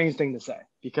 like a strange thing to say,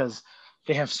 because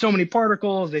they have so many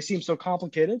particles, they seem so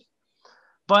complicated.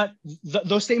 But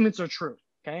those statements are true,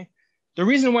 okay? The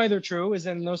reason why they're true is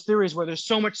in those theories where there's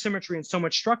so much symmetry and so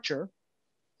much structure,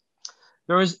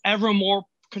 there is ever more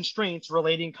constraints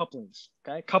relating couplings,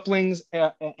 okay? Couplings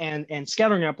and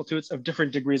scattering amplitudes of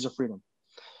different degrees of freedom.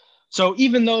 So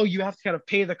even though you have to kind of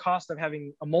pay the cost of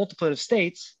having a multiplet of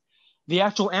states, the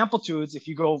actual amplitudes, if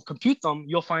you go compute them,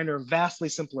 you'll find are vastly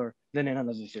simpler than in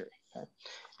another theory. Okay?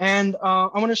 And I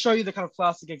want to show you the kind of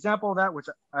classic example of that, which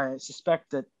I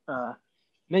suspect that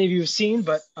many of you have seen,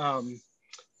 but I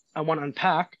want to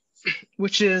unpack,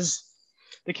 which is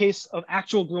the case of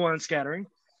actual gluon scattering.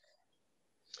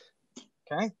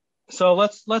 Okay, so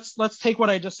let's take what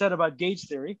I just said about gauge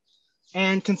theory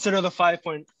and consider the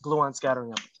 5-point gluon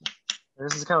scattering amplitude.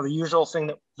 This is kind of the usual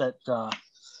thing that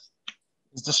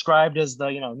is described as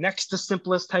the next to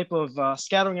simplest type of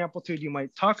scattering amplitude you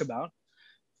might talk about.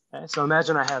 Okay, so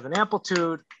imagine I have an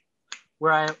amplitude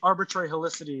where I have arbitrary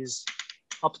helicities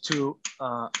up to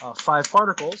 5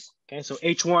 particles. Okay, so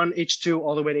H1, H2,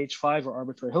 all the way to H5 are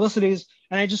arbitrary helicities,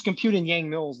 and I just compute in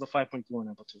Yang-Mills the 5-point gluon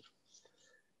amplitude.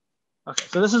 Okay,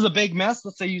 so this is a big mess.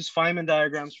 Let's say use Feynman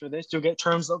diagrams for this. You'll get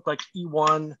terms that look like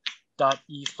E1 dot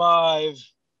E5.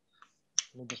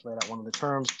 Let me just write out one of the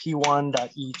terms, P1 dot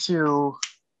E2,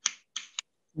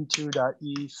 E2 dot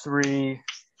E3,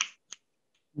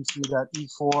 E3 dot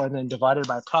E4, and then divided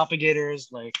by propagators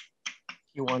like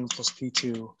P1 plus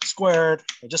P2 squared,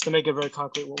 just to make it very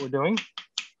concrete what we're doing.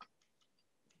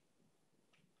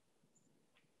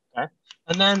 Okay,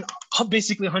 and then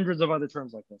basically hundreds of other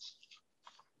terms like this.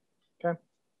 Okay.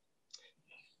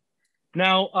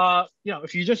 Now,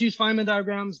 if you just use Feynman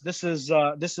diagrams, this is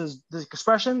the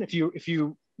expression. If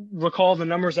you recall the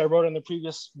numbers I wrote on the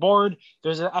previous board,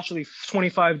 there's actually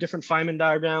 25 different Feynman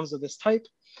diagrams of this type.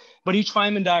 But each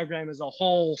Feynman diagram is a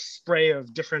whole spray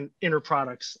of different inner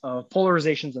products of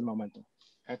polarizations and momentum.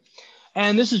 Okay?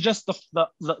 And this is just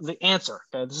the answer.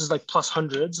 Okay? This is like plus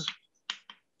hundreds,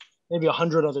 maybe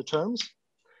 100 other terms.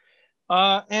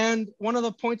 And one of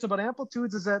the points about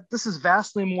amplitudes is that this is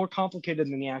vastly more complicated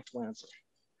than the actual answer.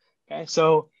 Okay,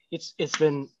 so it's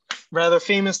been rather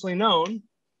famously known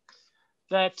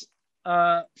that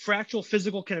for actual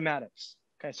physical kinematics.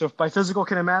 Okay, so by physical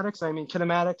kinematics, I mean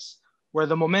kinematics where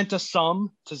the momenta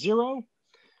sum to zero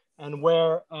and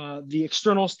where the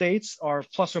external states are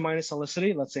plus or minus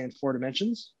helicity, let's say in 4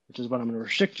 dimensions, which is what I'm going to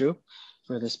restrict to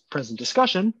for this present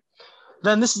discussion,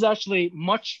 then this is actually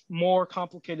much more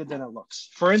complicated than it looks.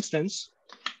 For instance,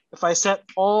 if I set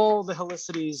all the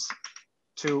helicities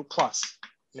to plus,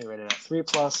 let me write it out, 3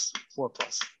 plus, 4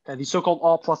 plus, okay, the so-called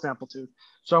all plus amplitude.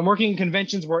 So I'm working in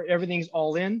conventions where everything's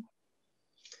all in.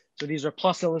 So these are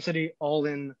plus helicity, all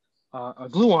in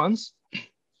gluons.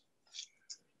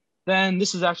 Then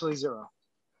this is actually 0.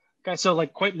 Okay, so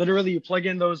like quite literally, you plug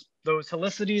in those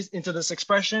helicities into this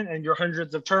expression and your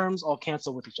hundreds of terms all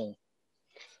cancel with each other.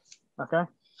 Okay.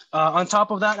 On top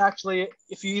of that, actually,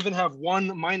 if you even have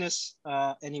 1 minus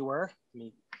anywhere,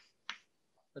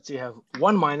 let's see, you have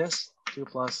 1 minus, 2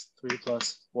 plus, 3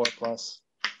 plus, 4 plus,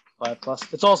 5 plus,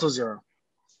 it's also 0.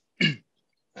 Okay.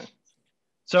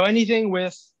 So anything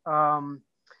with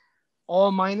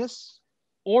all minus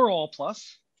or all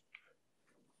plus,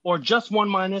 or just 1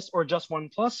 minus or just 1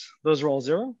 plus, those are all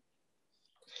 0.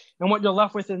 And what you're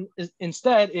left with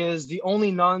instead is the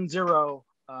only non-zero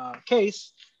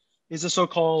case is the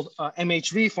so-called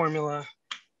MHV formula,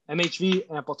 MHV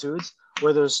amplitudes,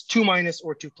 where there's 2 minus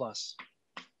or 2 plus.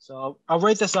 So I'll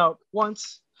write this out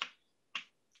once.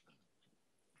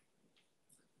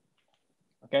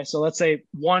 Okay, so let's say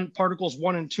particles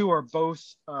 1 and 2 are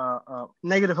both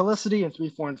negative helicity, and 3,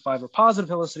 4, and 5 are positive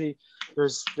helicity.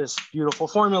 There's this beautiful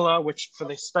formula, which for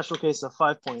the special case of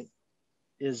 5 point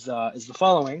is the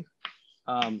following: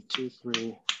 2, 3,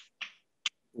 3,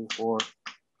 4,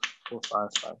 4, 5,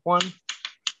 5, 1.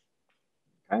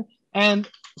 Okay, and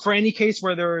for any case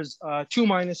where there's 2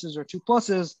 minuses or 2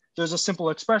 pluses, there's a simple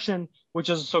expression, which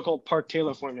is a so-called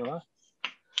Park-Taylor formula,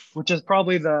 which is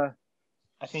probably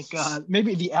I think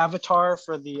maybe the avatar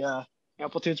for the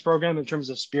amplitudes program in terms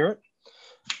of spirit,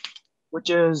 which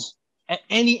is at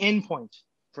any endpoint,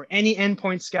 for any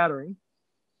endpoint scattering,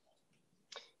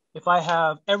 if I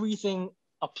have everything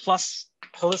a plus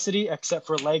helicity except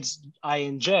for legs I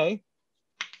and j,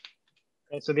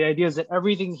 okay, so the idea is that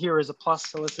everything here is a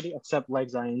plus helicity except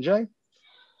legs I and j.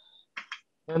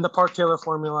 And the Park-Taylor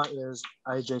formula is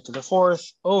ij to the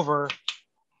 4th over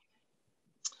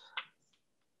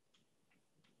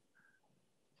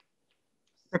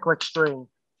cyclic string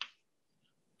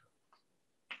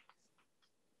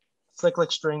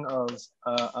of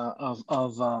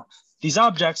these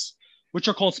objects, which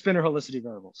are called spinor helicity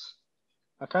variables.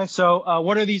 Okay, so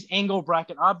what are these angle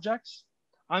bracket objects?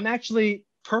 I'm actually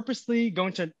purposely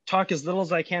going to talk as little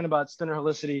as I can about spinor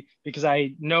helicity because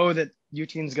I know that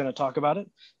Eugene is going to talk about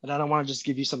it, and I don't want to just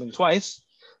give you something twice.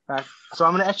 So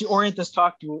I'm going to actually orient this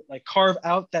talk to like carve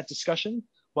out that discussion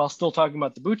while still talking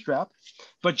about the bootstrap,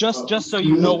 but just so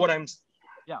you know what I'm.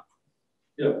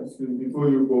 Yeah, before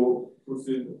you go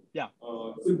proceed. Yeah.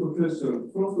 Simple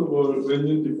question. First of all, when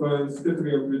you define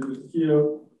scattering amplitude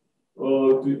here,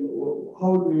 how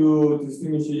do you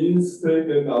distinguish in-state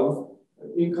and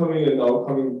incoming and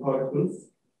outcoming particles?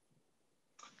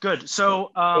 Good.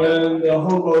 So. And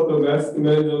how about the mass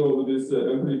dimension of this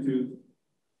amplitude?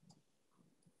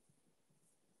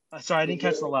 Sorry, I didn't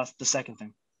catch the second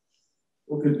thing.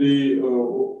 Okay.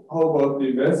 How about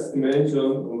the mass dimension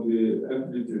of the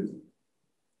amplitude?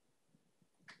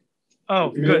 Oh,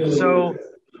 good. So,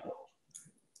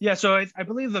 yeah, so I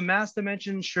believe the mass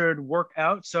dimension should work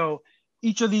out. So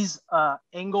each of these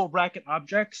angle bracket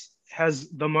objects has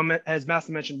mass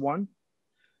dimension 1.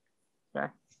 Okay.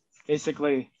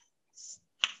 Basically,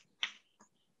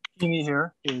 me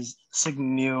here is sigma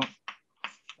mu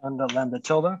and lambda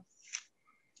tilde.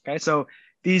 Okay, so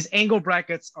these angle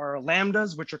brackets are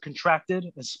lambdas, which are contracted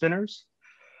as spinors.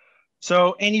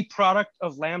 So any product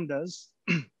of lambdas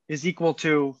is equal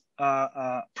to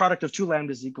product of 2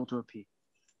 lambdas is equal to a p.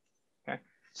 Okay,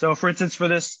 so for instance, for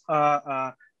this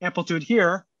amplitude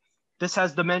here, this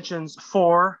has dimensions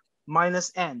 4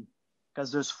 minus n,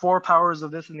 because there's 4 powers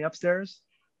of this in the upstairs.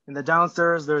 In the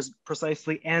downstairs, there's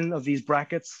precisely n of these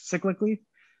brackets cyclically,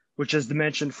 which is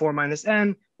dimension 4 minus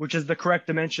n, which is the correct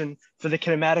dimension for the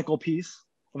kinematical piece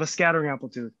of a scattering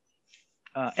amplitude,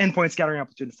 endpoint scattering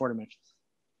amplitude in 4 dimensions.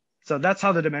 So that's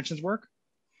how the dimensions work.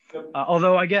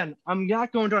 Although again, I'm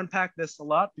not going to unpack this a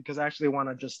lot because I actually want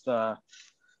to just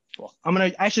Well, I'm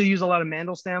going to actually use a lot of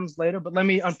Mandelstams later, but let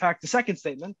me unpack the second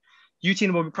statement.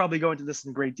 Eugene will probably go into this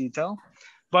in great detail.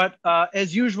 But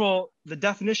as usual, the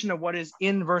definition of what is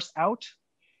in versus out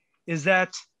is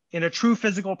that in a true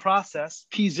physical process,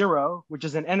 P0, which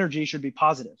is an energy, should be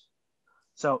positive.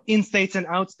 So in states and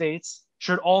out states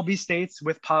should all be states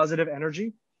with positive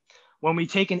energy. When we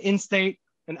take an in state,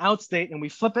 an out state, and we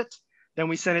flip it, then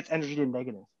we set its energy to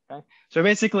negative. Okay? So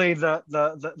basically,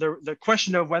 the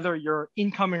question of whether you're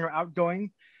incoming or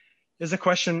outgoing is a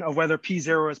question of whether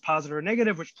P0 is positive or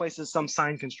negative, which places some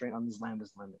sign constraint on these lambdas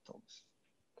lambda tildes.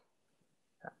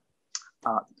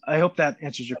 I hope that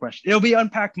answers your question. It'll be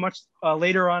unpacked much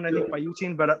later on, I think, by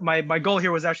Eugene, but my goal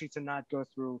here was actually to not go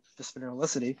through the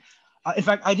spinalicity. In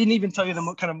fact, I didn't even tell you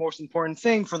the kind of most important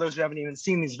thing for those who haven't even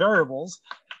seen these variables,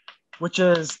 which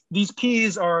is these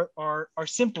P's are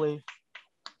simply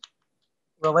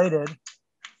related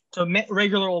to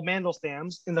regular old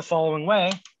Mandelstams in the following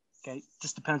way. Okay,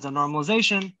 this depends on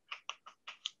normalization.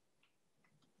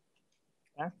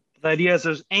 Okay. The idea is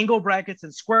there's angle brackets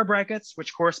and square brackets,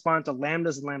 which correspond to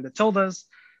lambdas and lambda tildes.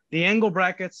 The angle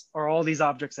brackets are all these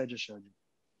objects I just showed you.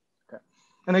 Okay,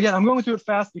 and again, I'm going through it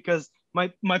fast because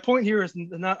my point here is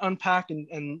not unpack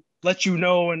and let you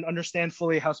know and understand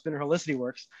fully how spinor helicity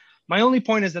works. My only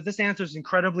point is that this answer is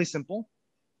incredibly simple,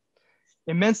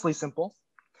 immensely simple,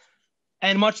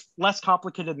 and much less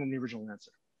complicated than the original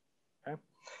answer. Okay,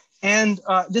 and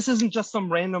this isn't just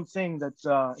some random thing that,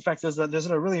 in fact, there's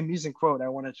a really amusing quote I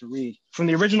wanted to read from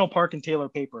the original Park and Taylor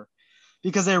paper,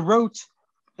 because they wrote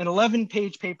an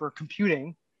 11-page paper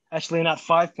computing, actually not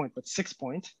 5-point, but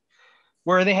 6-point,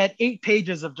 where they had 8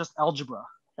 pages of just algebra,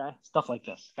 okay, stuff like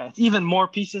this. Okay, it's even more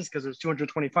pieces because there's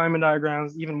 220 Feynman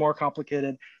diagrams, even more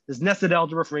complicated. There's nested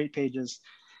algebra for 8 pages.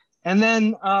 And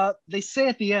then they say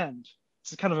at the end,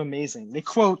 this is kind of amazing. They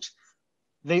quote,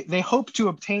 they hope to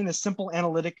obtain a simple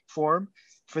analytic form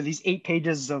for these 8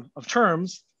 pages of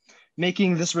terms,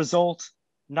 making this result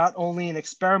not only an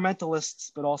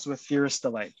experimentalist's, but also a theorist's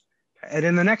delight. Okay. And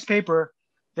in the next paper,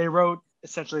 they wrote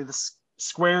essentially this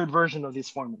squared version of these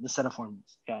formulas, this set of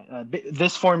formulas. Okay.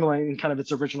 This formula in kind of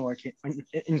its original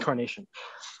incarnation,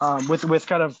 with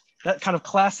kind of that kind of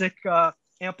classic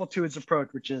amplitudes approach,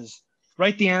 which is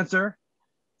write the answer,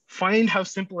 find how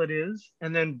simple it is,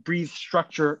 and then breathe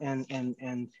structure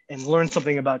and learn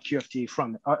something about QFT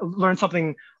from it, learn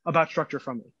something about structure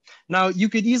from it. Now, you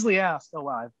could easily ask, oh,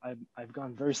 wow, I've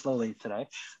gone very slowly today.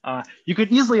 You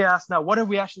could easily ask, now, what have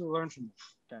we actually learned from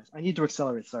this? Guys, I need to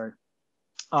accelerate, sorry.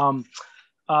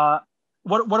 What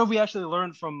have we actually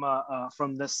learned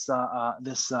from this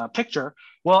picture?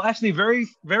 Well, actually,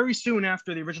 very soon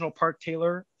after the original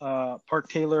Park-Taylor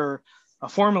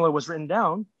formula was written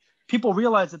down, people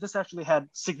realized that this actually had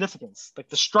significance, like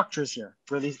the structures here,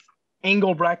 where these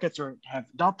angle brackets have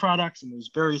dot products and there's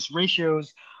various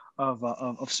ratios of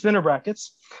spinor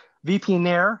brackets. VP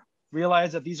Nair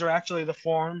realized that these are actually the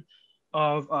form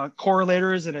of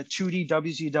correlators in a 2D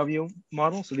WCW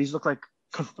model. So these look like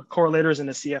correlators in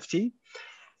a CFT.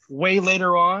 Way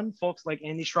later on, folks like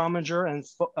Andy Schraminger and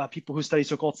people who study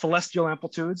so-called celestial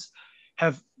amplitudes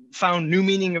have found new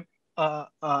meaning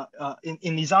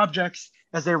in these objects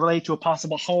as they relate to a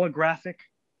possible holographic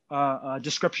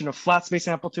description of flat space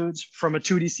amplitudes from a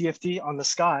 2D CFT on the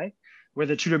sky, where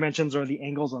the 2 dimensions are the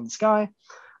angles on the sky.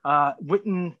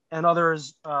 Witten and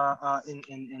others,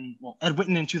 Ed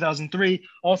Witten in 2003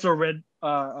 also read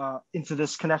into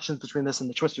this connection between this and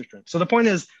the twistor string. So the point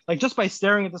is, like, just by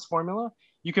staring at this formula,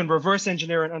 you can reverse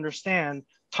engineer and understand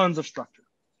tons of structure.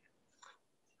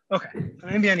 Okay,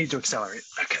 maybe I need to accelerate.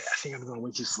 Okay, I think I'm going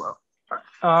way too slow. All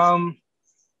right.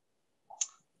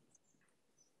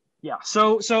 Yeah,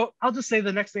 so I'll just say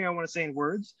the next thing I want to say in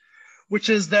words, which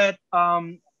is that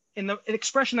in the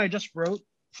expression I just wrote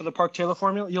for the Park-Taylor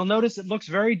formula, you'll notice it looks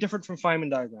very different from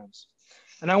Feynman diagrams.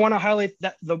 And I want to highlight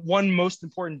that the one most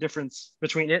important difference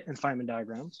between it and Feynman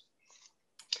diagrams,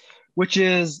 which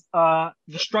is the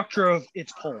structure of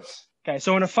its poles. Okay,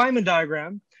 so in a Feynman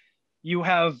diagram, you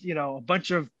have, a bunch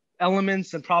of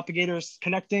elements and propagators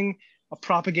connecting, a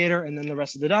propagator, and then the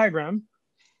rest of the diagram.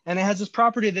 And it has this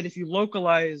property that if you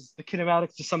localize the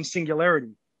kinematics to some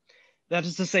singularity, that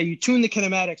is to say, you tune the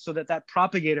kinematics so that that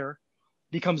propagator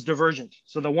becomes divergent.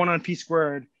 So the 1 on p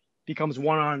squared becomes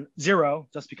 1 on 0,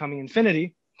 thus becoming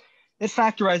infinity. It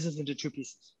factorizes into 2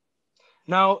 pieces.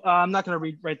 Now, I'm not going to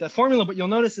rewrite that formula, but you'll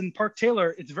notice in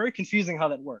Park-Taylor, it's very confusing how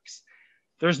that works.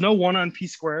 There's no 1 on p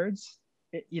squareds.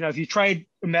 If you tried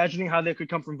imagining how they could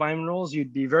come from Feynman rules,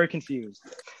 you'd be very confused.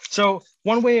 So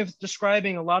one way of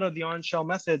describing a lot of the on-shell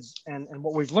methods and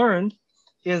what we've learned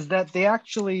is that they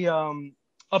actually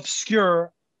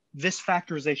obscure this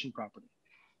factorization property.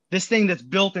 this thing that's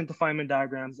built into Feynman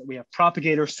diagrams, that we have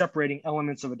propagators separating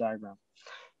elements of a diagram.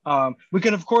 We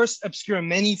can, of course, obscure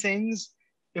many things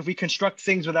if we construct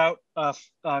things without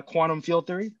quantum field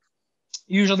theory.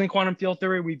 Usually in quantum field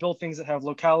theory, we build things that have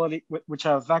locality, which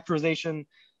have factorization,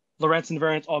 Lorentz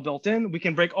invariance all built in. We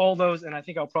can break all those, and I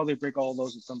think I'll probably break all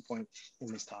those at some point in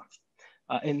this talk,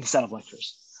 in the set of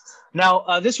lectures.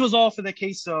 Now, this was all for the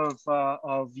case of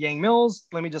Yang-Mills.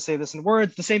 Let me just say this in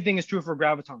words. The same thing is true for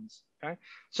gravitons, okay?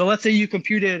 So let's say you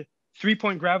computed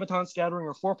 3-point graviton scattering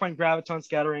or 4-point graviton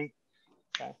scattering,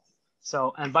 okay?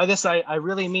 So, and by this, I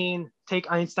really mean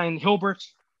take Einstein-Hilbert,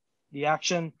 the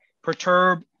action,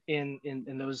 perturb in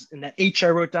that H I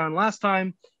wrote down last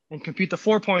time, and compute the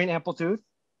 4-point amplitude.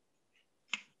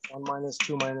 1 minus,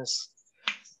 2 minus,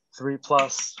 3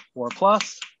 plus, 4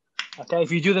 plus. Okay,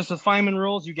 if you do this with Feynman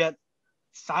rules, you get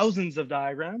thousands of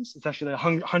diagrams. It's actually a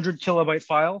 100 kilobyte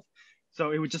file.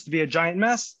 So it would just be a giant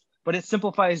mess, but it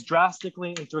simplifies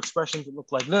drastically into expressions that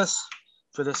look like this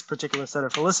for this particular set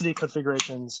of Felicity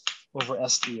configurations over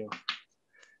STU.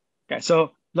 Okay,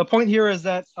 so the point here is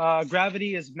that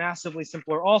gravity is massively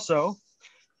simpler also.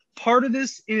 Part of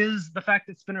this is the fact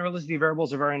that spinor helicity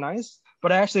variables are very nice,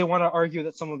 but I actually want to argue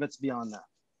that some of it's beyond that,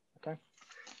 okay?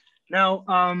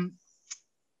 Now,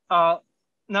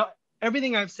 now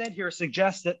everything I've said here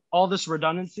suggests that all this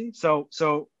redundancy, so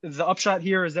the upshot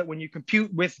here is that when you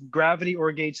compute with gravity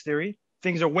or gauge theory,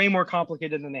 things are way more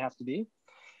complicated than they have to be.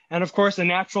 And of course, a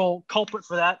natural culprit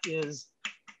for that is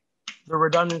the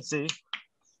redundancy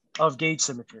of gauge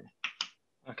symmetry.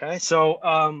 Okay,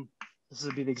 so this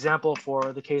would be the example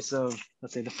for the case of,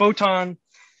 let's say, the photon.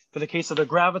 For the case of the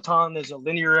graviton, there's a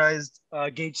linearized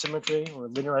gauge symmetry or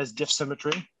linearized diff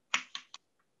symmetry.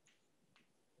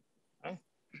 Okay.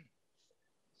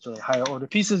 So higher order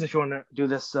pieces if you want to do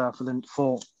this for the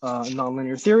full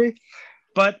nonlinear theory.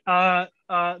 But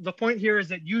the point here is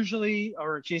that usually,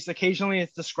 or at least occasionally,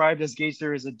 it's described as gauge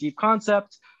theory as a deep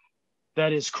concept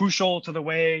that is crucial to the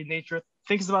way nature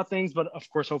thinks about things. But of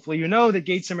course, hopefully you know that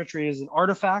gauge symmetry is an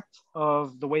artifact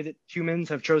of the way that humans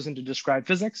have chosen to describe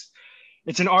physics.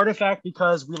 It's an artifact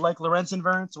because we like Lorentz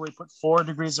invariance, so we put 4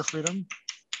 degrees of freedom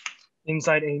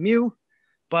inside A mu.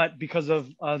 But because of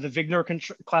the Wigner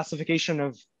classification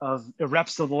of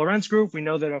reps of the Lorentz group, we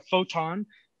know that a photon,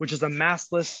 which is a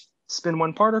massless spin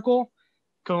 1 particle,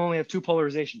 can only have 2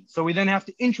 polarizations. So we then have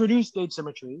to introduce gauge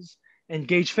symmetries and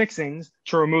gauge fixings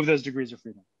to remove those degrees of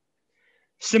freedom.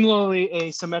 Similarly,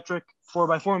 a symmetric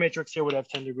 4x4 matrix here would have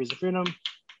 10 degrees of freedom,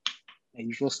 a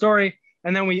usual story.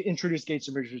 And then we introduce gauge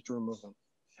symmetries to remove them.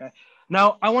 Okay.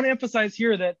 Now, I want to emphasize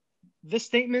here that this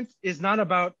statement is not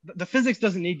about, the physics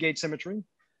doesn't need gauge symmetry.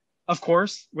 Of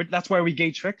course, that's why we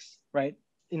gauge fix, right?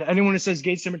 You know, anyone who says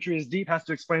gauge symmetry is deep has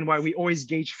to explain why we always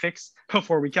gauge fix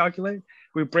before we calculate.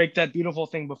 We break that beautiful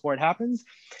thing before it happens.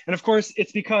 And of course,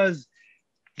 it's because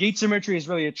gauge symmetry is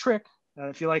really a trick.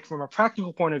 If you like, from a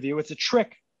practical point of view, it's a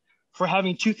trick for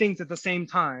having 2 things at the same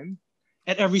time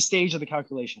at every stage of the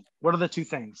calculation. What are the 2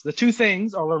 things? The 2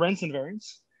 things are Lorentz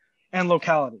invariance and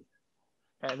locality.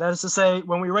 Okay, that is to say,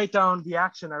 when we write down the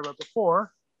action I wrote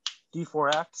before,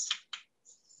 d4x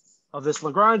of this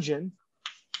Lagrangian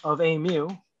of A mu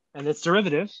and its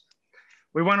derivatives,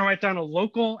 we want to write down a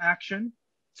local action.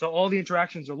 So all the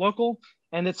interactions are local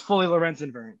and it's fully Lorentz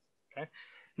invariant. Okay.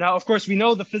 Now, of course, we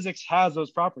know the physics has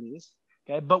those properties.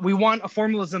 Okay, but we want a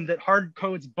formalism that hard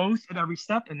codes both at every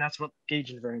step, and that's what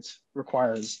gauge invariance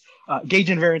requires. Gauge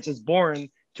invariance is born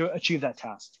to achieve that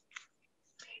task.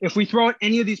 If we throw out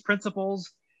any of these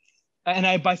principles,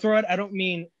 and by throw out, I don't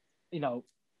mean, you know,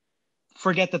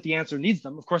 forget that the answer needs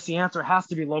them. Of course, the answer has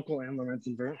to be local and Lorentz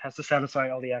invariant, has to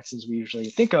satisfy all the axes we usually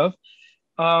think of.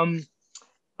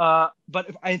 But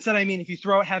instead, I mean, if you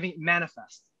throw out having it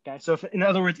manifest. Okay, so in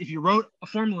other words, if you wrote a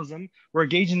formalism where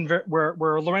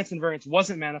where Lorentz invariance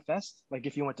wasn't manifest, like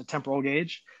if you went to temporal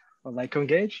gauge or light cone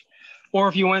gauge, or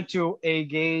if you went to a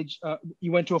gauge,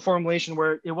 you went to a formulation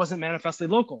where it wasn't manifestly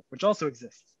local, which also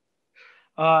exists.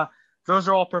 Those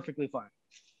are all perfectly fine.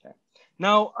 Okay.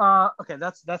 Now, okay,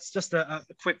 that's just a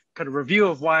quick kind of review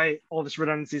of why all this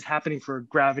redundancy is happening for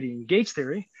gravity and gauge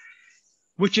theory,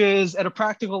 which is at a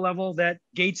practical level that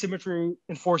gauge symmetry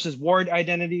enforces ward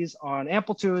identities on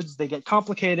amplitudes. They get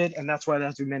complicated, and that's why there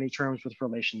has to be many terms with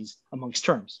relations amongst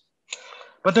terms.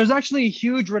 But there's actually a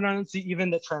huge redundancy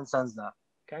even that transcends that,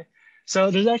 okay?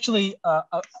 So there's actually a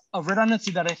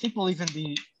redundancy that I think will even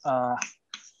be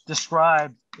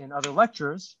described in other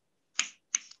lectures,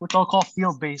 which I'll call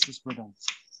field basis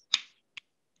redundancy.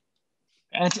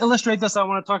 And to illustrate this, I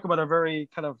want to talk about a very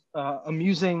kind of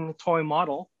amusing toy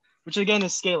model, which again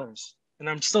is scalars. And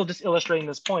I'm still just illustrating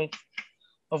this point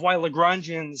of why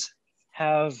Lagrangians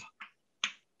have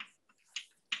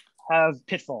have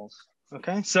pitfalls.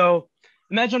 Okay, so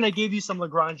imagine I gave you some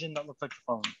Lagrangian that looked like the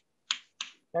following.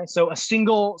 Okay, so a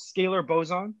single scalar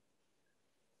boson,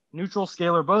 neutral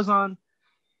scalar boson,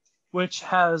 which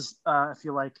has, if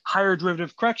you like, higher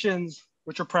derivative corrections,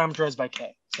 which are parameterized by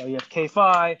k. So you have k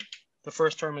phi. The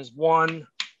first term is 1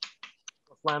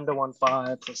 plus lambda 1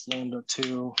 phi plus lambda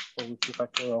 2 over 2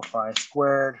 factorial phi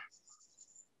squared.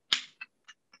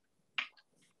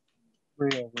 3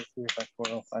 over 3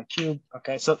 factorial phi cubed.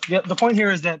 Okay, so the point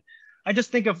here is that I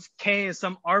just think of k as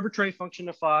some arbitrary function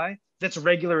of phi that's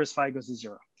regular as phi goes to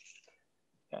 0.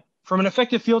 Okay. From an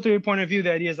effective field theory point of view,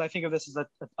 the idea is I think of this as a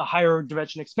higher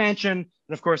dimension expansion.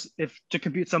 And of course, if to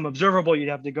compute some observable, you'd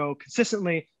have to go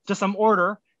consistently to some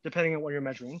order, depending on what you're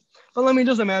measuring. But let me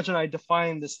just imagine I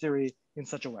define this theory in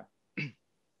such a way.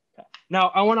 Okay.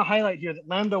 Now, I want to highlight here that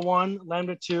lambda 1,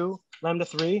 lambda 2, lambda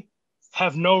 3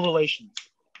 have no relations.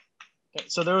 Okay.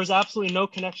 So there is absolutely no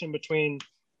connection between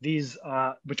these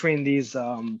coupling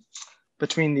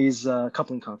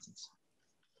constants.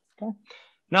 Okay.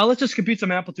 Now let's just compute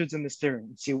some amplitudes in this theory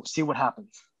and see what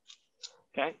happens.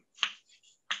 Okay.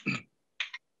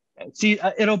 See,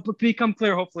 it'll become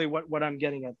clear hopefully what I'm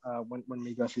getting at when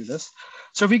we go through this.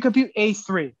 So if we compute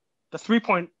A3, the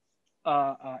 3-point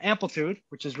amplitude,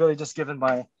 which is really just given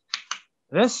by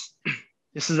this.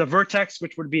 This is a vertex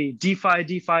which would be d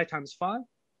phi times phi.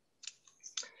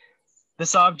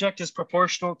 This object is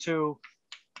proportional to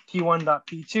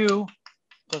p1.p2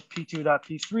 plus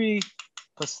p2.p3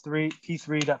 plus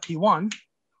p3.p1.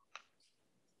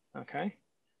 Okay.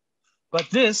 But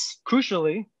this,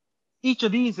 crucially, each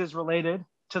of these is related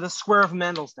to the square of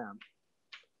Mandelstam.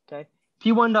 Okay.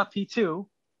 p1.p2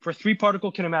 for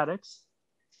 3-particle kinematics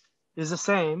is the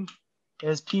same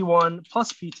as p1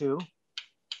 plus p2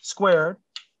 squared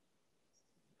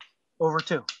over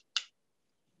 2.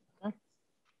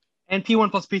 And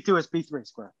P1 plus P2 is P3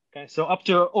 squared. Okay, so up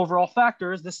to overall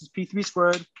factors, this is P3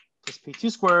 squared plus P2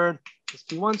 squared plus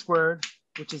P1 squared,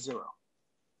 which is 0.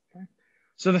 Okay,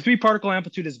 so the 3-particle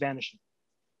amplitude is vanishing.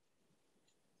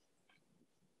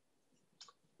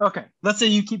 Okay, let's say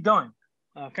you keep going.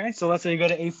 Okay, so let's say you go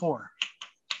to A4.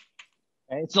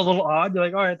 Okay, it's a little odd. You're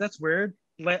like, all right, that's weird.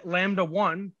 Lambda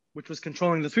 1, which was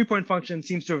controlling the 3-point function,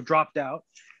 seems to have dropped out.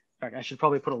 In fact, I should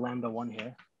probably put a lambda 1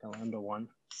 here. Lambda 1.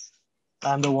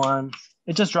 Lambda 1,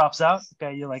 it just drops out.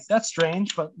 Okay, you're like, that's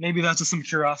strange, but maybe that's just some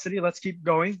curiosity. Let's keep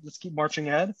going. Let's keep marching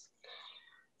ahead.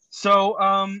 So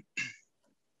again,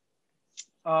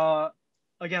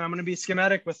 I'm going to be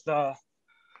schematic with the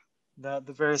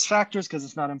various factors because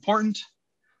it's not important.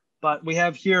 But we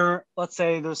have here, let's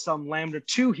say there's some lambda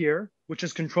 2 here, which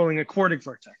is controlling a quartic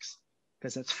vertex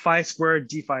because it's phi squared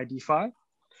d phi d phi.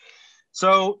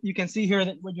 So you can see here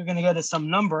that what you're going to get is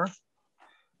some number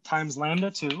times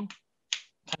lambda 2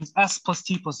 times s plus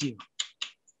t plus u.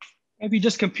 If you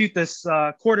just compute this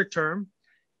quartic term,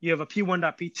 you have a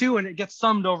p1.p2 and it gets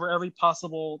summed over every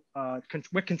possible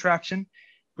Wick contraction,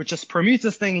 which just permutes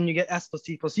this thing and you get s plus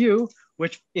t plus u,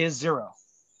 which is 0.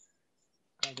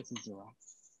 Okay, this is 0.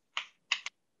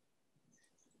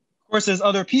 Of course, there's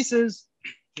other pieces.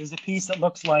 There's a piece that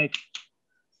looks like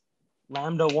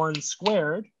lambda 1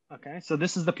 squared. Okay, so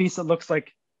this is the piece that looks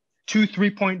like 2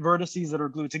 3-point vertices that are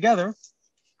glued together.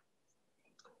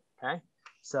 Okay,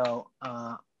 so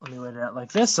let me write it out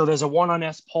like this. So there's a 1 on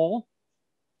S pole.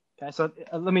 Okay, so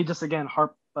let me just again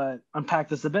unpack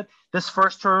this a bit. This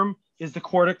first term is the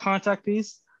quartic contact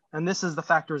piece, and this is the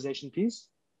factorization piece.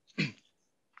 Okay,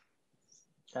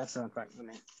 so in fact, let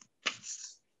me.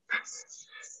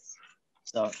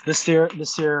 So this here,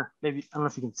 maybe I don't know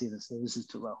if you can see this. Maybe this is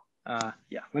too low.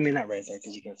 Yeah, let me not raise it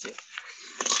because you can't see it.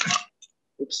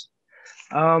 Oops.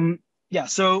 Yeah,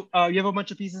 so you have a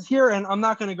bunch of pieces here, and I'm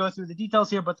not going to go through the details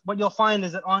here, but what you'll find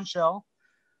is that on shell,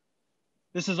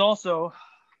 this is also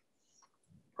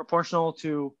proportional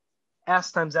to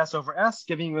S times S over S,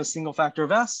 giving you a single factor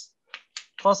of S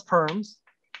plus perms,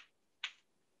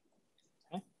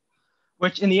 okay,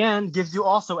 which in the end gives you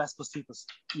also S plus T plus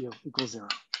U equals 0.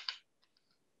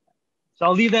 So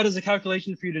I'll leave that as a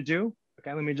calculation for you to do.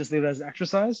 Okay, let me just leave that as an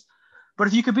exercise. But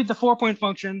if you compute the 4-point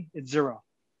function, it's 0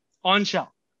 on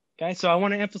shell. Okay, so I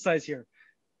want to emphasize here,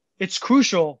 it's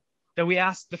crucial that we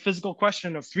ask the physical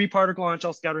question of 3-particle on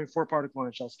shell scattering, 4-particle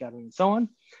on shell scattering, and so on.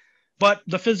 But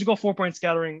the physical 4-point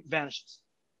scattering vanishes.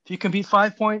 If you compute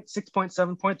 5-point, 6-point,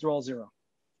 7-point, they're all 0.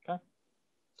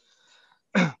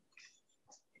 Okay.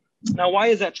 Now, why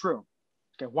is that true?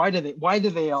 Okay, why do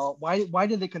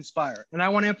they conspire? And I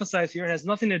want to emphasize here, it has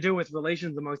nothing to do with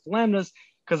relations amongst the lambdas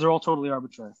because they're all totally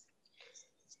arbitrary.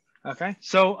 Okay,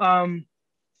 so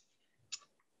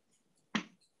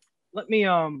let me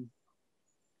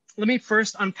let me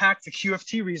first unpack the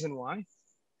QFT reason why,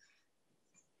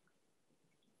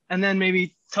 and then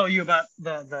maybe tell you about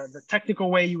the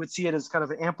technical way you would see it as kind of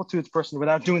an amplitudes person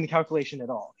without doing the calculation at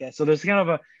all. Okay, so there's kind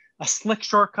of a slick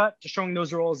shortcut to showing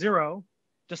those are all zero,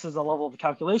 just as a level of the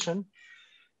calculation.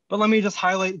 But let me just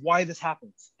highlight why this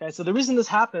happens. Okay, so the reason this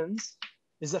happens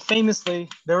is that famously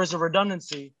there is a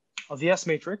redundancy of the S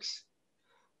matrix,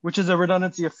 which is a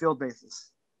redundancy of field basis.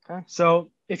 Okay,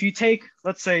 so if you take,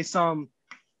 let's say, some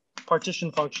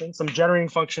partition function, some generating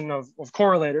function of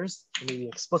correlators, maybe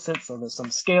explicit, so there's some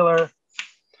scalar,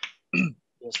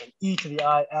 there's some e to the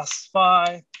I s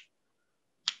phi,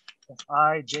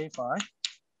 fi j phi,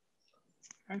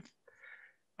 okay?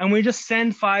 And we just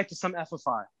send phi to some f of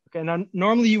phi. Okay, now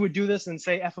normally you would do this and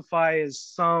say f of phi is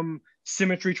some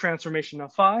symmetry transformation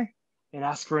of phi and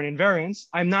ask for an invariance.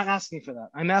 I'm not asking for that.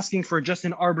 I'm asking for just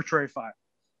an arbitrary phi.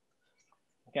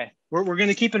 Okay, we're going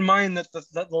to keep in mind that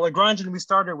the Lagrangian we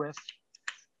started with,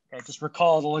 okay, just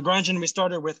recall the Lagrangian we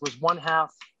started with was 1/2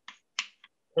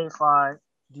 k phi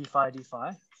d phi d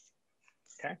phi.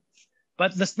 Okay,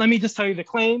 but let me just tell you the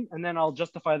claim, and then I'll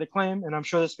justify the claim. And I'm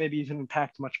sure this may be even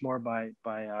unpacked much more by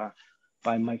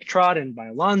Mike Trott and by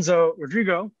Alonso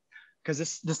Rodrigo, because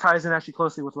this ties in actually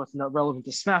closely with what's not relevant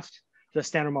to SMEFT, the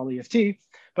standard model EFT.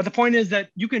 But the point is that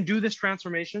you can do this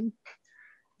transformation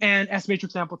and S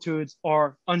matrix amplitudes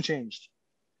are unchanged,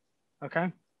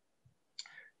 okay?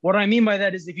 What I mean by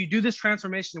that is if you do this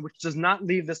transformation, which does not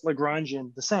leave this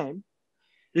Lagrangian the same,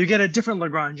 you get a different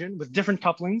Lagrangian with different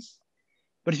couplings.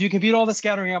 But if you compute all the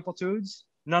scattering amplitudes,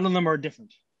 none of them are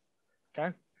different,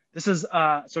 okay? This is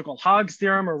so-called Haag's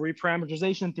theorem or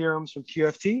reparameterization theorems from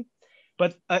QFT,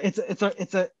 but it's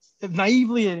a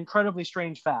naively and incredibly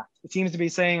strange fact. It seems to be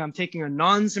saying I'm taking a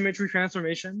non-symmetry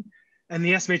transformation and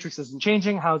the S matrix isn't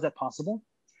changing. How is that possible?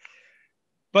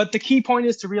 But the key point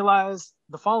is to realize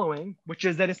the following, which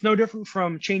is that it's no different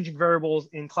from changing variables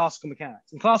in classical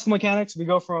mechanics. In classical mechanics,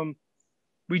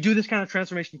 we do this kind of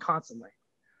transformation constantly,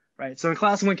 right? So in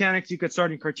classical mechanics, you could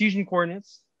start in Cartesian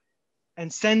coordinates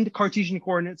and send Cartesian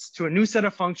coordinates to a new set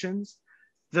of functions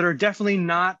that are definitely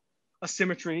not a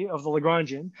symmetry of the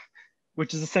Lagrangian,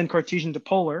 which is to send Cartesian to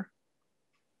polar.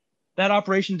 That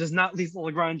operation does not leave the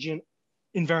Lagrangian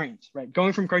invariant, right?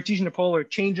 Going from Cartesian to polar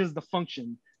changes the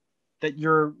function that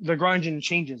your Lagrangian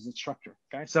changes its structure,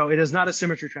 okay? So it is not a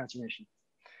symmetry transformation,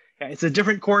 okay? It's a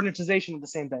different coordinatization of the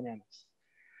same dynamics.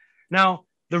 Now,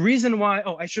 the reason why,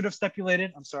 I should have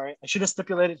stipulated, I'm sorry, I should have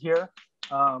stipulated here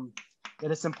that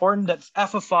it's important that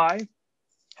f of phi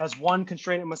has one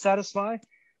constraint it must satisfy,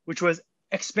 which was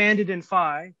expanded in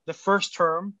phi. The first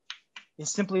term is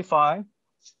simply phi,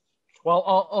 while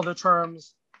all other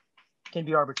terms can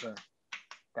be arbitrary.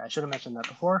 Okay, I should have mentioned that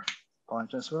before.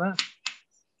 Apologize for that.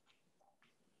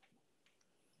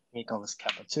 Let me call this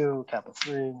kappa 2, kappa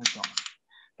 3, and so on.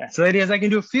 Okay, so the idea is I can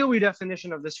do a field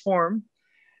redefinition of this form,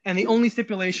 and the only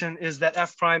stipulation is that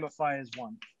f prime of phi is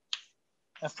 1.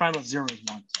 F prime of 0 is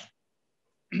 1.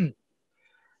 Sorry.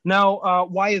 Now,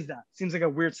 why is that? Seems like a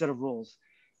weird set of rules.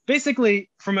 Basically,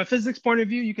 from a physics point of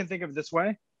view, you can think of it this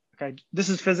way. Okay, this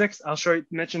is physics. I'll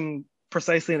mention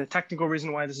precisely the technical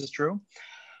reason why this is true.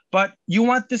 But you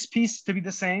want this piece to be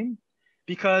the same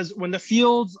because when the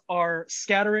fields are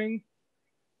scattering,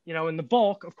 in the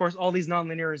bulk, of course, all these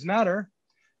nonlinearities matter,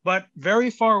 but very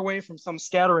far away from some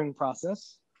scattering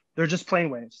process, they're just plane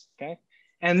waves, okay?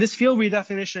 And this field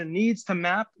redefinition needs to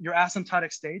map your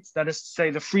asymptotic states, that is to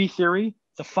say the free theory,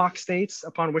 the Fock states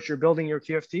upon which you're building your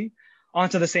QFT,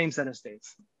 onto the same set of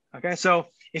states, okay? So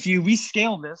if you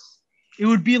rescale this, it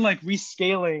would be like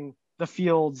rescaling the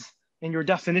fields in your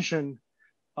definition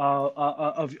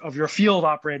of your field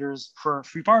operators for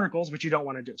free particles, which you don't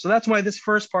want to do. So that's why this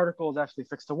first particle is actually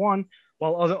fixed to 1,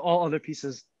 while all other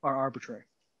pieces are arbitrary.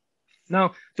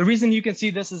 Now, the reason you can see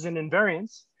this as an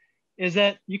invariance is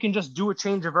that you can just do a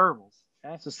change of variables.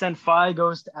 Okay? So send phi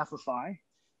goes to f of phi. In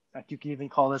fact, you can even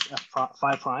call this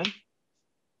phi prime.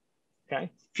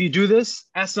 Okay. If you do this,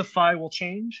 s of phi will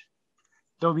change.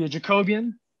 There'll be a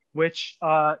Jacobian, which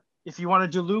if you want to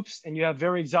do loops and you have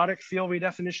very exotic field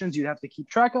redefinitions, you'd have to keep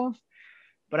track of.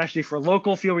 But actually for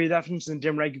local field redefinitions in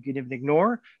dim-reg, you can even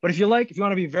ignore. But if you want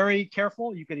to be very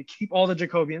careful, you could keep all the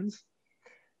Jacobians,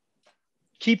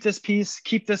 keep this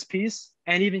piece,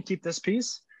 and even keep this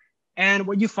piece. And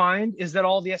what you find is that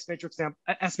all the S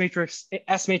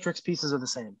matrix pieces are the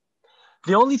same.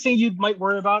 The only thing you might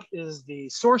worry about is the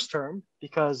source term,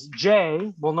 because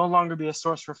J will no longer be a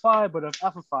source for phi, but of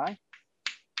f of phi.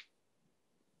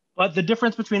 But the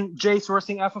difference between J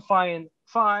sourcing f of phi and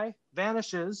phi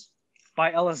vanishes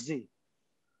by LSZ.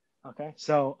 Okay,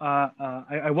 so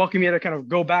I welcome you to kind of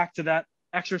go back to that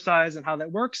exercise and how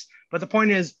that works. But the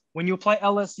point is, when you apply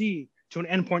LSE to an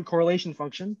endpoint correlation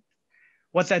function,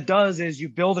 what that does is you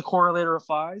build a correlator of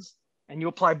phi's and you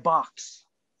apply box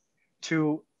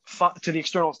to the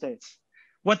external states.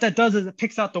 What that does is it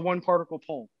picks out the one particle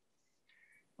pole.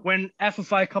 When f of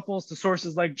phi couples to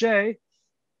sources like J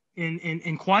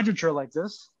in quadrature like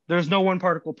this, there's no one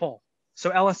particle pole. So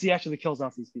LSE actually kills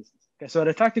off these pieces. Okay, so at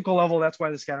a technical level, that's why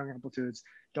the scattering amplitudes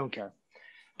don't care.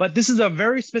 But this is a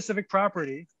very specific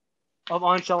property of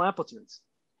on-shell amplitudes.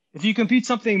 If you compute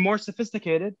something more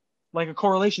sophisticated, like a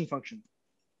correlation function,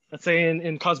 let's say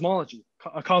in cosmology,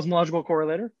 a cosmological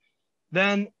correlator,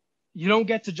 then you don't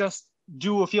get to just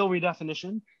do a field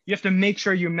redefinition. You have to make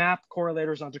sure you map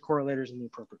correlators onto correlators in the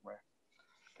appropriate way.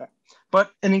 Okay.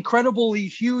 But an incredibly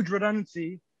huge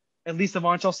redundancy, at least of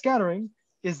on-shell scattering,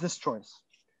 is this choice,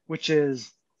 which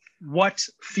is what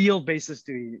field basis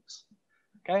do you use?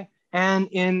 Okay. And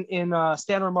in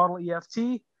standard model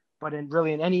EFT, but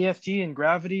in any EFT and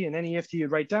gravity and any EFT you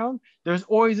write down, there's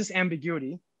always this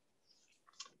ambiguity,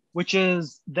 which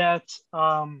is that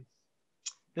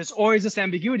there's always this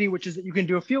ambiguity, which is that you can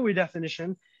do a field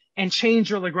redefinition and change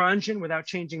your Lagrangian without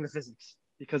changing the physics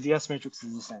because the S matrix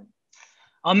is the same.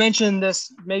 I'll mention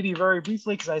this maybe very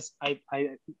briefly because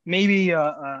maybe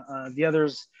the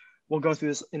others will go through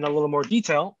this in a little more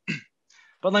detail.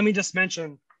 But let me just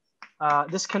mention,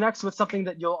 this connects with something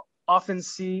that you'll often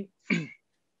see. Let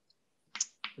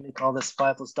me call this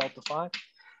phi plus delta phi,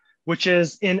 which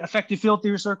is in effective field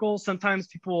theory circles. Sometimes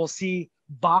people will see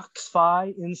box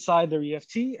phi inside their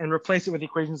EFT and replace it with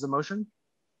equations of motion.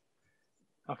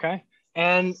 Okay.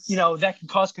 And, that can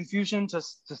cause confusion to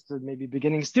maybe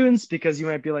beginning students, because you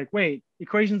might be like, wait,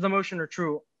 equations of motion are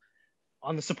true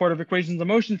on the support of equations of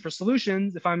motion for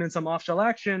solutions. If I'm in some off-shell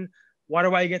action, why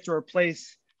do I get to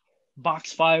replace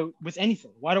box phi with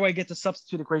anything? Why do I get to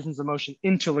substitute equations of motion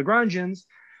into Lagrangians?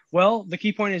 Well, the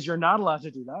key point is you're not allowed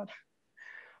to do that.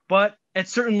 But at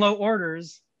certain low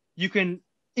orders, you can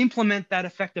implement that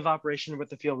effective operation with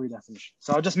the field redefinition.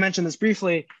 So I'll just mention this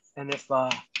briefly. And if you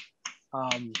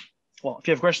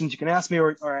have questions, you can ask me,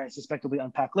 or I suspect will be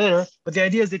unpacked later. But the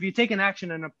idea is if you take an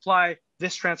action and apply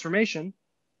this transformation,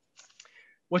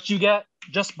 what you get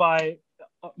just by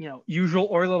usual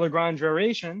Euler-Lagrange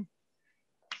variation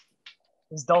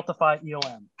is delta phi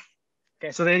EOM.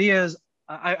 Okay, so the idea is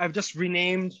I've just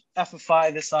renamed f of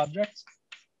phi this object.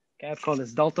 Okay, I've called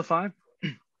this delta phi.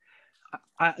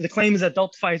 The claim is that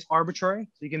delta phi is arbitrary,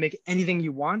 so you can make anything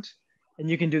you want, and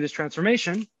you can do this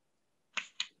transformation.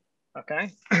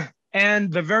 Okay,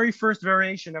 and the very first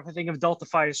variation, if I think of delta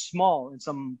phi as small in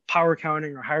some power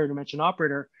counting or higher dimension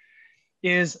operator,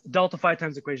 is delta phi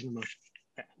times equation of motion.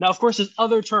 Okay. Now, of course, there's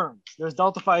other terms. There's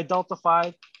delta phi,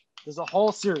 there's a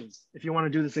whole series if you want to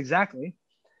do this exactly.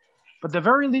 But the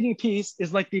very leading piece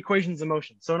is like the equations of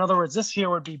motion. So in other words, this here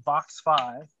would be box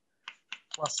phi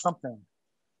plus something.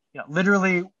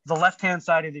 Literally the left-hand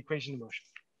side of the equation of motion.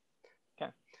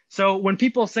 Okay. So when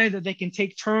people say that they can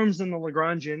take terms in the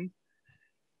Lagrangian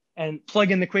and plug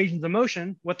in the equations of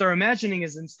motion, what they're imagining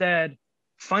is instead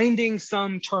finding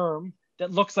some term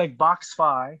that looks like box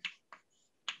phi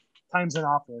times an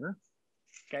operator.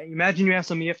 Okay. Imagine you have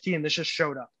some EFT and this just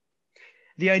showed up.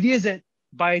 The idea is that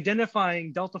by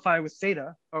identifying delta phi with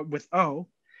theta or with O,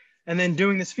 and then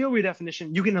doing this field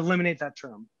redefinition, you can eliminate that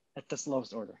term at this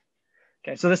lowest order.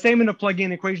 Okay, so the statement of plugging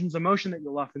in equations of motion that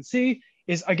you'll often see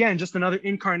is, again, just another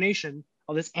incarnation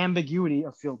of this ambiguity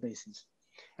of field bases.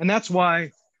 And that's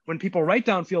why when people write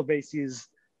down field bases,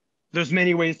 there's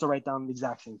many ways to write down the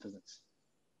exact same physics.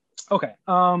 Okay,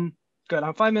 good.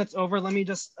 I'm 5 minutes over. Let me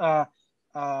just end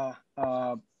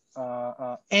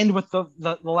with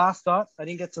the last thought. I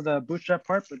didn't get to the bootstrap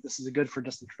part, but this is good for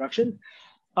just introduction.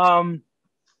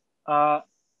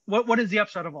 What is the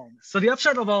upshot of all this? So the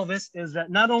upshot of all this is that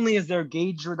not only is there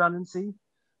gauge redundancy,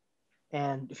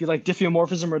 and if you like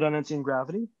diffeomorphism redundancy in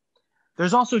gravity,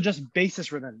 there's also just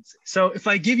basis redundancy. So if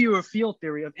I give you a field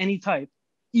theory of any type,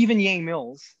 even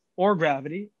Yang-Mills or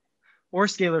gravity or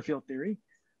scalar field theory,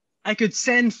 I could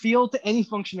send field to any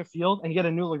function of field and get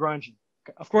a new Lagrangian.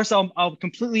 Of course, I'll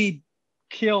completely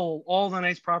kill all the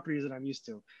nice properties that I'm used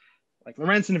to, like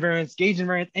Lorentz invariance, gauge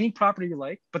invariance, any property you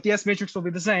like, but the S matrix will be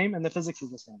the same and the physics is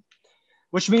the same,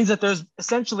 which means that there's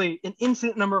essentially an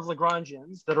infinite number of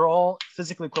Lagrangians that are all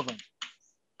physically equivalent.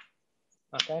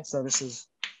 Okay, so this is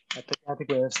a pedantic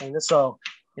way of saying this. So,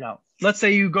 let's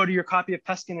say you go to your copy of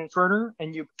Peskin and Furter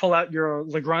and you pull out your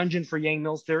Lagrangian for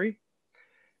Yang-Mills theory.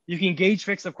 You can gauge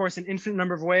fix, of course, an infinite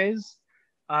number of ways.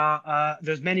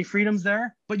 There's many freedoms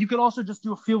there, but you could also just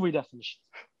do a field redefinition.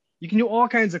 You can do all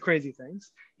kinds of crazy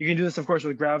things. You can do this, of course,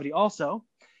 with gravity also.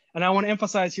 And I want to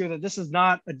emphasize here that this is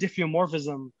not a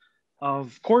diffeomorphism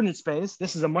of coordinate space.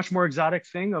 This is a much more exotic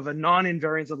thing of a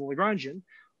non-invariance of the Lagrangian.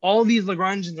 All these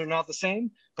Lagrangians are not the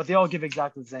same, but they all give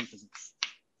exactly the same physics.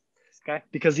 Okay,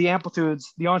 because the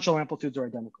amplitudes, the on-shell amplitudes are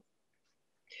identical.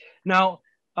 Now,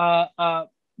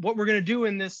 what we're going to do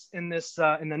in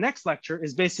the next lecture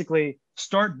is basically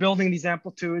start building these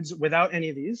amplitudes without any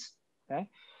of these. Okay,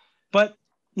 but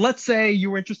let's say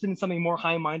you were interested in something more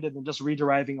high-minded than just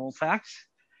rederiving old facts.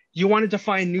 You wanted to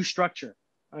find new structure.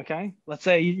 Okay, let's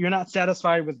say you're not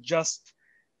satisfied with just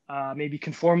maybe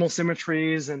conformal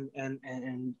symmetries and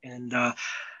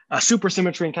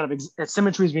supersymmetry and kind of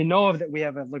symmetries we know of that we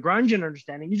have a Lagrangian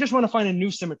understanding. You just want to find a new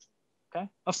symmetry, okay,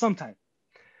 of some type.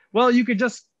 Well, you could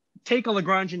just take a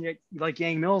Lagrangian like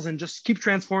Yang-Mills and just keep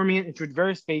transforming it into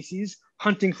various spaces,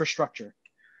 hunting for structure,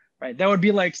 right? That would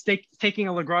be like taking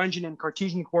a Lagrangian in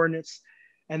Cartesian coordinates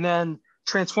and then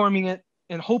transforming it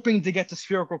and hoping to get to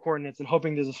spherical coordinates and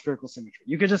hoping there's a spherical symmetry.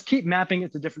 You could just keep mapping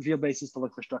it to different field bases to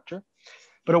look for structure.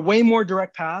 But a way more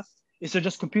direct path is to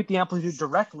just compute the amplitude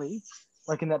directly,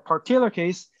 like in that Park-Taylor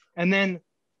case, and then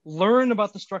learn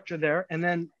about the structure there. And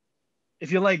then,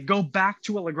 if you like, go back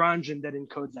to a Lagrangian that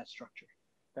encodes that structure,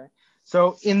 okay?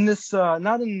 So in this,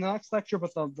 not in the next lecture,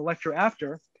 but the lecture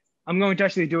after, I'm going to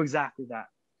actually do exactly that.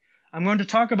 I'm going to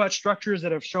talk about structures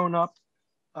that have shown up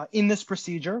in this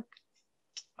procedure.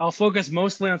 I'll focus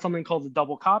mostly on something called the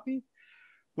double copy,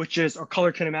 which is our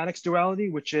color kinematics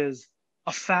duality, which is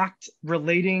a fact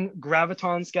relating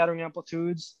graviton scattering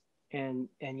amplitudes and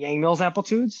Yang-Mills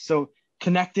amplitudes. So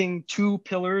connecting two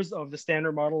pillars of the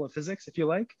standard model of physics, if you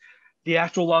like. The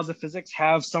actual laws of physics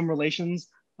have some relations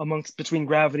between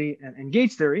gravity and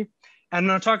gauge theory. And I'm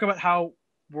going to talk about how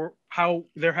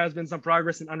there has been some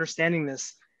progress in understanding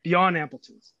this beyond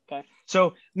amplitudes. Okay,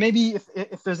 so maybe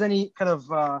if there's any kind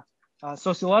of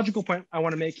sociological point I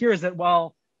want to make here is that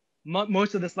while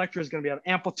most of this lecture is going to be on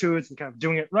amplitudes and kind of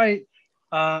doing it right,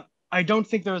 I don't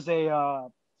think there's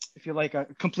if you like, a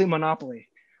complete monopoly.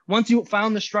 Once you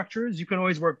found the structures, you can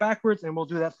always work backwards, and we'll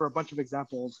do that for a bunch of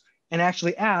examples and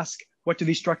actually ask, what do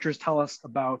these structures tell us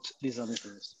about these other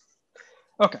things?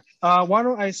 Okay, why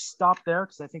don't I stop there,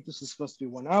 because I think this is supposed to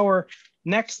be 1 hour.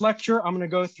 Next lecture, I'm going to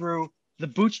go through the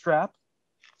bootstrap.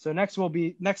 So next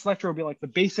lecture will be like the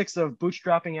basics of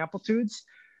bootstrapping amplitudes.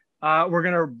 We're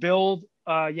going to build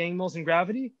Yang-Mills and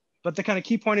gravity, but the kind of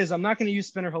key point is I'm not going to use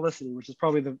spinor helicity, which is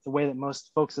probably the way that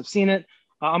most folks have seen it.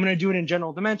 I'm going to do it in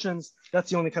general dimensions.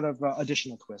 That's the only kind of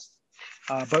additional twist.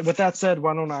 But with that said,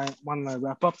 why don't I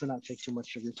wrap up to not take too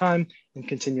much of your time and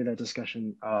continue that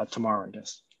discussion tomorrow, I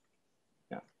guess.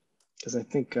 Yeah, because I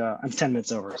think I'm 10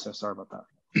 minutes over, so sorry about that.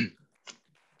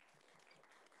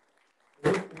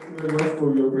 Thank you very much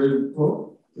for your great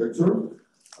talk, lecture.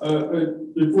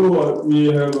 Before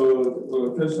we have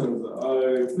questions,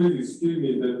 please excuse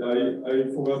me that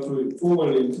I forgot to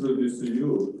formally introduce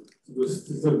you to the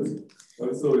students.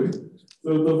 I'm sorry.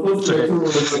 So the first lecture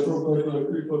was Professor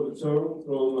Clifford Cheung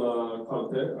from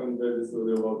Caltech. I'm very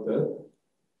sorry about that.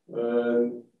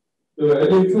 And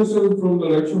any questions from the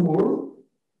lecture hall?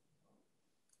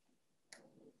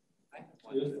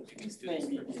 Yes.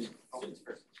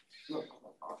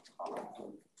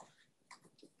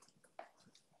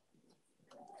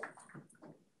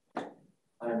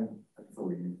 I'm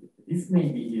sorry. This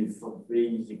maybe is a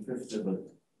basic question, but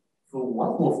so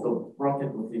what was the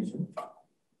bracket notation?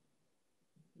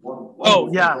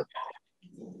 Yeah.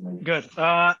 Good.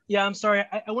 Yeah, I'm sorry.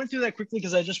 I went through that quickly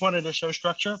because I just wanted to show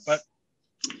structure, but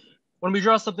when we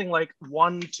draw something like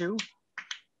 1, 2,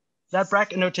 that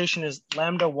bracket notation is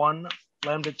lambda 1,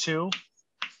 lambda 2,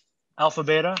 alpha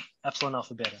beta, epsilon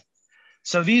alpha beta.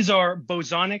 So these are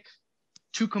bosonic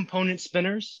two-component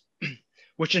spinors,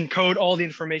 which encode all the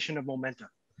information of momenta.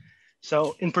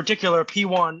 So in particular,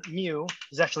 P1 mu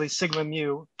is actually sigma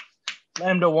mu,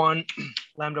 lambda 1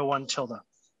 tilde.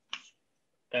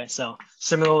 Okay, so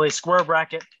similarly, square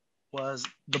bracket was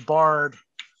the barred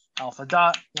alpha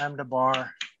dot, lambda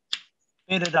bar,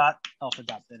 beta dot, alpha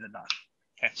dot, beta dot.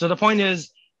 Okay, so the point is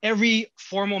every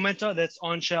four momenta that's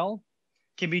on shell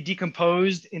can be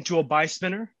decomposed into a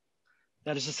bispinor.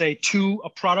 That is to say, a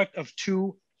product of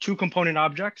two component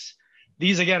objects.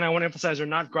 These, again, I want to emphasize, are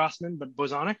not Grassmann, but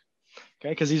bosonic, okay,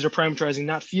 because these are parameterizing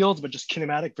not fields, but just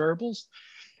kinematic variables.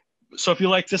 So if you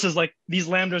like, this is like, these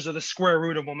lambdas are the square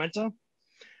root of momenta,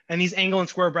 and these angle and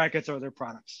square brackets are their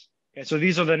products. Okay, so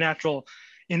these are the natural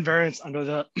invariants under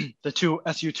the two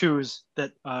SU2s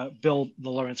that build the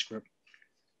Lorentz group.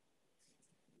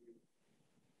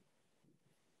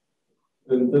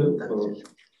 And then,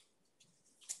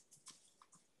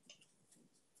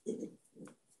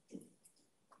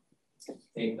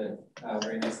 Hey, but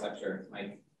very nice lecture,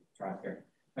 Mike. track here.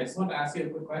 I just wanted to ask you a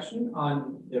quick question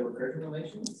on the recursion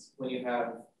relations. When you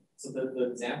have, so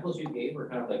the examples you gave were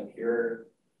kind of like pure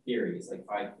theories, like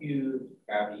phi cubed,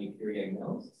 gravity, theory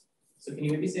Mills. So can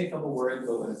you maybe say a couple words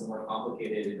about when it's a more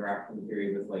complicated interaction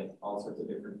theory with like all sorts of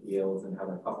different fields and how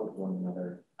they're coupled with one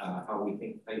another? How you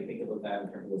think about that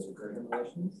in terms of those recursion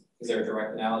relations? Is there a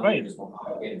direct analogy or just more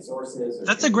complicated sources?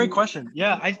 That's a great question.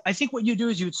 Yeah, I think what you do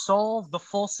is you'd solve the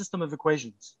full system of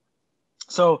equations.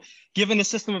 So given a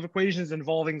system of equations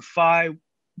involving phi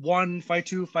 1, phi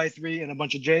 2, phi 3, and a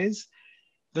bunch of j's,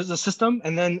 there's a system.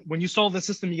 And then when you solve the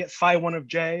system, you get phi 1 of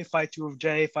j, phi 2 of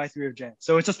j, phi 3 of j.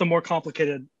 So it's just a more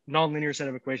complicated nonlinear set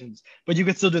of equations, but you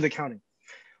can still do the counting.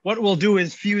 What we'll do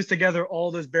is fuse together all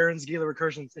those Behrens-Gila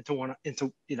recursions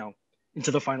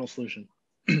into the final solution.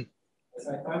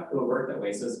 So I thought it would work that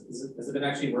way. So has it been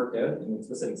actually worked out in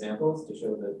explicit examples to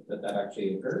show that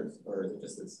actually occurs, or is it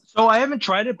just this? So I haven't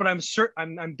tried it, but I'm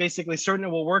basically certain it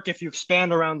will work if you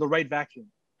expand around the right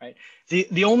vacuum, right?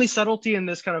 The only subtlety in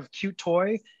this kind of cute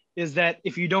toy is that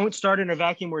if you don't start in a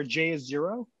vacuum where J is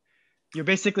 0, you're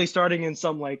basically starting in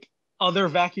some like other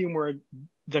vacuum where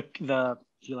the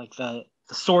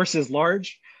source is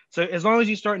large. So as long as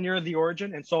you start near the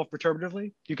origin and solve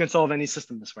perturbatively, you can solve any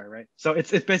system this way, right? So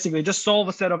it's basically just solve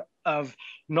a set of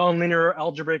nonlinear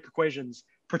algebraic equations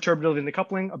perturbatively in the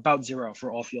coupling about 0 for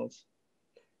all fields.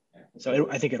 So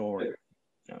I think it'll work.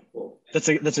 Yeah. That's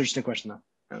an interesting question though.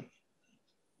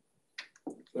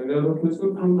 Yeah. I have a question.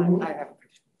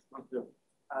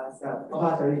 So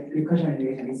about the recursion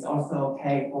relation, it's also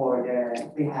okay for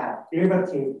we have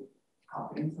derivative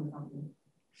couplings or something.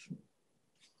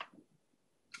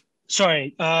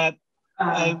 Sorry, I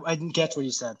didn't get what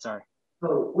you said. Sorry.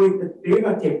 So with the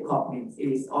derivative couplings, it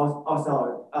is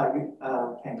also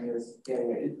can use the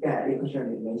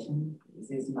recursion relation.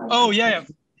 Oh yeah.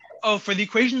 Oh, for the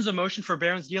equations of motion for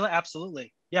Behrens-Gila,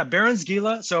 absolutely. Yeah,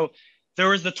 Behrens-Gila. So there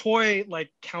was the toy like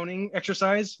counting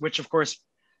exercise, which of course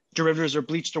derivatives are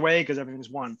bleached away because everything's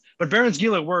one. But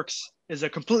Behrens-Gila works is a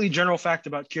completely general fact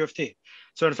about QFT.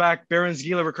 So in fact,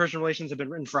 Behrens-Gila recursion relations have been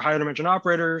written for higher dimension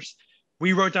operators.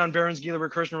 We wrote down Behrens-Gila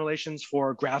recursion relations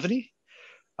for gravity.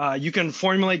 You can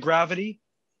formulate gravity.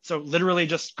 So literally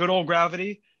just good old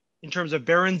gravity in terms of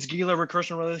Behrens-Gila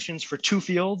recursion relations for two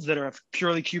fields that are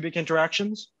purely cubic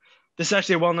interactions. This is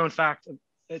actually a well-known fact.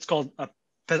 It's called a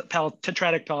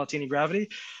tetratic Palatini gravity.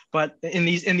 But in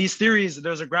these theories,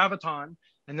 there's a graviton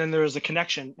and then there's a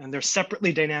connection and they're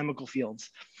separately dynamical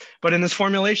fields. But in this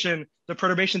formulation, the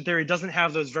perturbation theory doesn't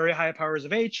have those very high powers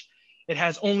of H. It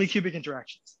has only cubic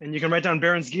interactions. And you can write down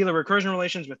Behrens-Gila recursion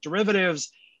relations with derivatives,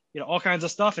 all kinds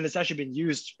of stuff. And it's actually been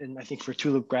used in, I think, for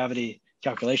two-loop gravity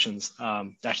calculations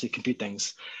to actually compute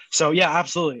things. So yeah,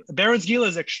 absolutely. Behrens-Gila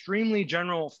is extremely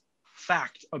general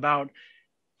fact about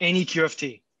any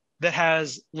QFT that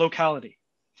has locality.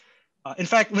 In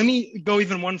fact, let me go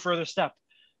even one further step.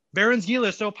 Behrens-Gila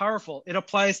is so powerful, it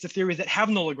applies to theories that have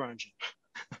no Lagrangian.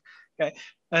 Okay.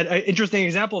 An interesting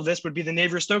example of this would be the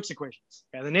Navier-Stokes equations.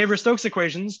 Okay? The Navier-Stokes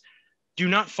equations do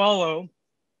not follow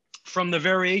from the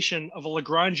variation of a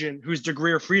Lagrangian whose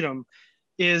degree of freedom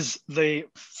is the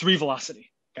 3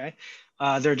 velocity. Okay,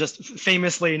 they're just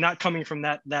famously not coming from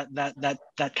that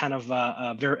kind of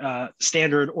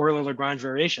standard Euler-Lagrange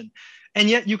variation, and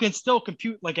yet you can still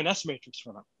compute like an S matrix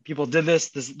for them. People did this.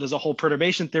 There's a whole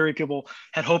perturbation theory. People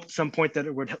had hoped at some point that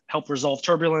it would help resolve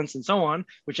turbulence and so on,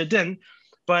 which it didn't.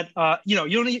 But you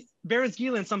don't need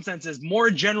Behrens-Gila in some sense is more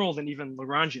general than even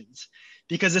Lagrangians,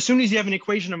 because as soon as you have an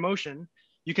equation of motion,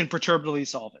 you can perturbatively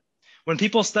solve it. When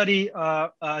people study,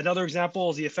 another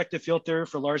example is the effective field theory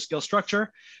for large scale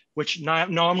structure, which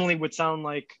nominally would sound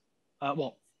like,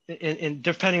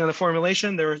 depending on the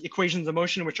formulation, there are equations of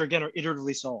motion, which again are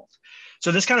iteratively solved.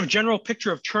 So this kind of general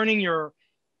picture of turning your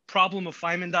problem of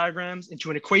Feynman diagrams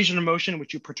into an equation of motion,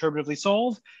 which you perturbatively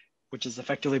solve, which is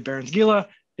effectively Behrens-Gila,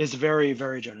 is very,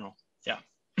 very general. Yeah.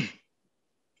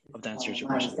 Hope that answers your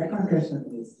question. My second question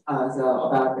is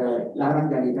about the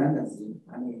Lagrangian redundancy.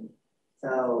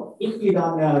 So if you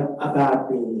don't know about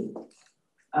the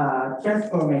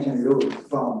transformation rules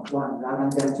from one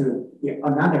Lagrangian to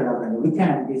another Lagrangian, we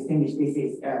can distinguish this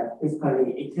is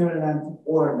physically equivalent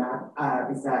or not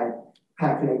besides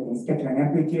calculating scattering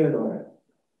amplitude or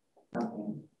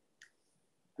something.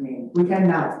 We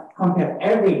cannot compare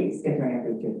every scattering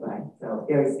amplitude, right? So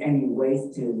there is any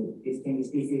ways to distinguish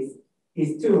these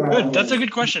two. Good. That's a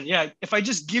good question. Yeah. If I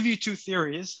just give you two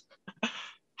theories,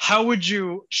 how would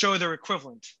you show their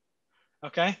equivalent?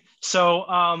 Okay. So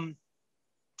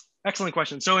excellent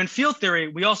question. So in field theory,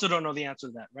 we also don't know the answer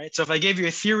to that, right? So if I gave you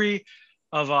a theory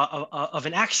of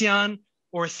an axion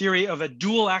or a theory of a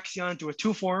dual axion to a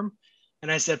two form,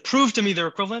 and I said, prove to me they're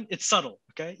equivalent, it's subtle,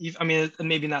 okay? I mean,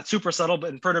 maybe not super subtle, but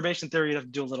in perturbation theory, you have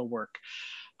to do a little work.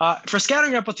 For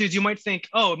scattering amplitudes, you might think,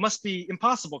 oh, it must be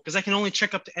impossible because I can only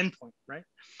check up to endpoint, right?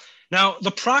 Now,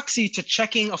 the proxy to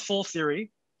checking a full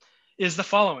theory is the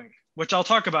following, which I'll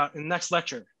talk about in the next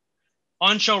lecture,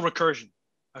 on-shell recursion,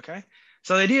 okay?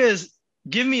 So the idea is,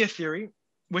 give me a theory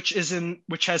which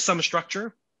has some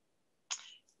structure.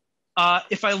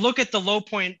 If I look at the low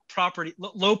point property,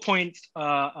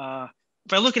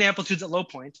 if I look at amplitudes at low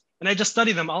point and I just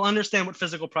study them, I'll understand what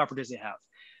physical properties they have.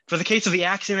 For the case of the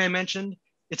axiom I mentioned,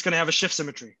 it's going to have a shift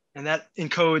symmetry, and that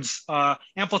encodes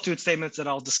amplitude statements that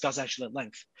I'll discuss actually at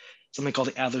length, something called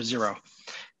the Adler zero.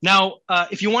 Now,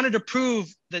 if you wanted to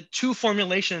prove that two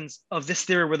formulations of this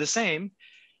theory were the same,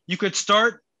 you could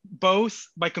start both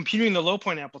by computing the low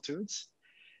point amplitudes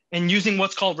and using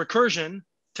what's called recursion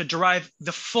to derive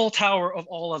the full tower of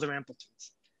all other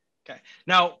amplitudes. Okay.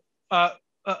 Now,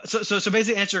 so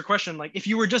basically answer your question, like if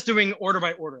you were just doing order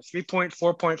by order, 3 point,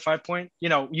 4 point, 5 point,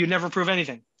 you'd never prove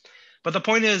anything. But the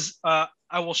point is, I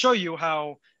will show you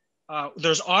how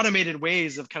there's automated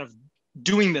ways of kind of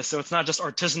doing this. So it's not just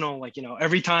artisanal, like,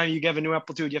 every time you give a new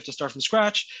amplitude, you have to start from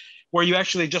scratch, where you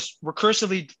actually just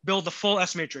recursively build the full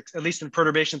S matrix, at least in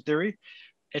perturbation theory,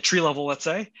 at tree level, let's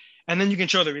say, and then you can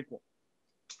show they're equal.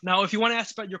 Now, if you want to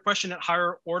ask about your question at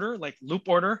higher order, like loop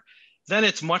order, then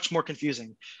it's much more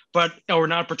confusing, or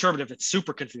not perturbative. It's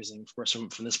super confusing, of course,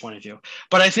 from this point of view.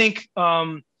 But I think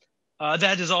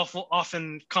that is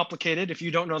often complicated if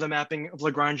you don't know the mapping of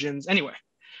Lagrangians anyway.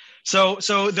 So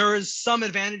there is some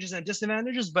advantages and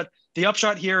disadvantages, but the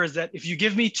upshot here is that if you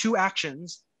give me two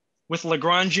actions with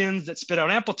Lagrangians that spit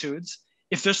out amplitudes,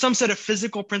 if there's some set of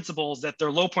physical principles that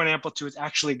their low point amplitudes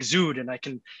actually exude, and I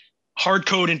can hard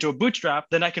code into a bootstrap,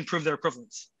 then I can prove their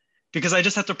equivalence, because I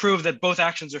just have to prove that both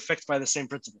actions are fixed by the same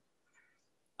principle.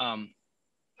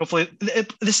 Hopefully,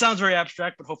 this sounds very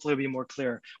abstract, but hopefully it'll be more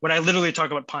clear when I literally talk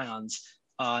about pions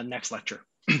next lecture.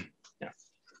 Yeah.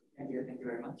 Thank you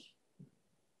very much.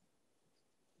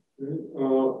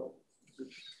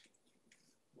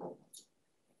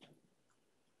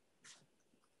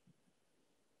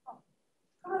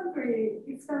 Currently,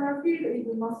 external field is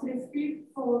a massless field,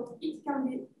 so it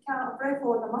can apply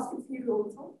for the massless field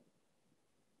also.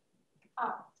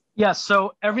 Yeah,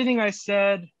 so everything I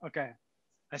said, okay,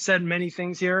 I said many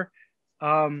things here.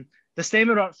 The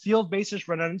statement about field basis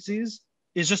redundancies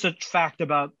is just a fact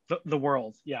about the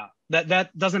world. Yeah,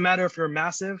 that doesn't matter if you're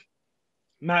massive,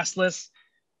 massless,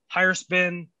 higher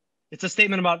spin. It's a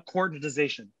statement about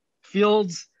coordinatization.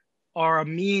 Fields are a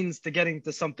means to getting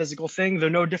to some physical thing. They're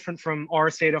no different from R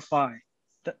theta phi.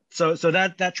 So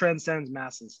that transcends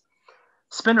masses.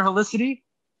 Spinor helicity,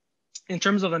 in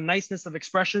terms of the niceness of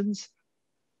expressions,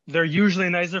 they're usually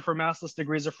nicer for massless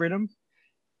degrees of freedom.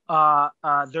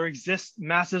 There exists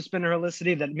massive spinor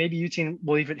helicity that maybe Eugene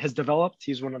Believe has developed.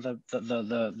 He's one of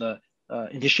the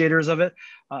initiators of it.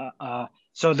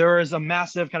 So there is a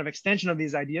massive kind of extension of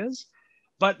these ideas.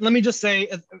 But let me just say,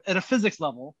 at a physics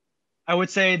level, I would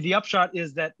say the upshot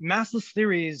is that massless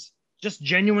theories just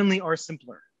genuinely are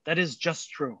simpler. That is just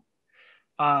true.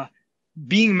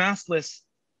 Being massless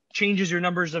changes your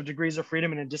numbers of degrees of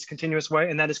freedom in a discontinuous way,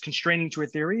 and that is constraining to a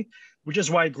theory, which is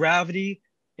why gravity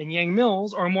and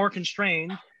Yang-Mills are more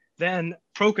constrained than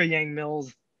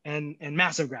Proca-Yang-Mills and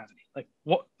massive gravity. Like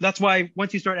that's why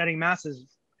once you start adding masses,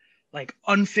 like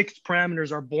unfixed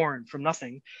parameters are born from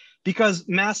nothing, because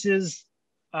masses,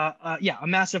 a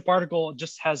massive particle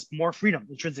just has more freedom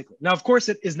intrinsically. Now, of course,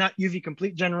 it is not UV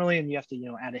complete generally, and you have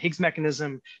to add a Higgs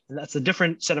mechanism, and that's a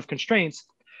different set of constraints.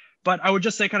 But I would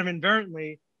just say kind of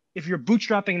invariantly, if you're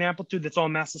bootstrapping an amplitude that's all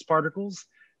massless particles,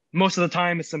 most of the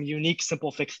time it's some unique,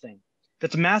 simple, fixed thing. If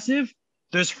it's massive,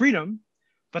 there's freedom,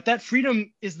 but that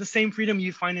freedom is the same freedom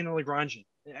you find in a Lagrangian.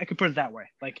 I could put it that way.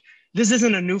 Like, this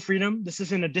isn't a new freedom. This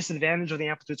isn't a disadvantage of the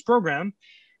amplitudes program.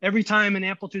 Every time an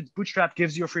amplitudes bootstrap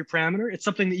gives you a free parameter, it's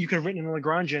something that you could have written in a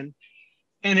Lagrangian,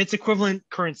 and it's equivalent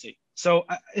currency. So,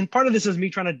 and part of this is me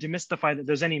trying to demystify that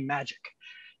there's any magic.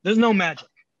 There's no magic.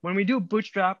 When we do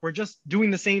bootstrap, we're just doing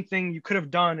the same thing you could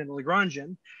have done in a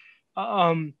Lagrangian,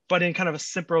 but in kind of a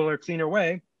simpler, cleaner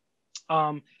way.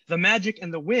 The magic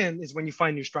and the win is when you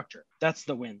find new structure. That's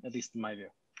the win, at least in my view.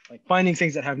 Like finding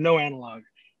things that have no analog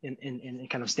in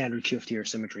kind of standard QFT or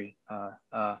symmetry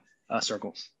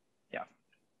circles. Yeah.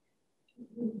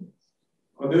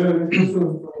 Are there any questions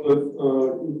from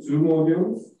the Zoom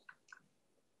audience?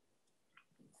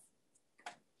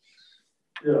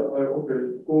 Yeah,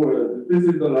 okay, go ahead. This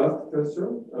is the last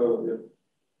question. Yeah.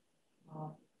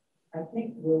 I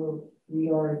think we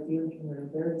are dealing with a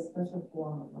very special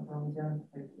form of function.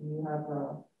 Like you have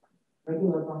a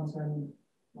regular function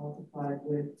multiplied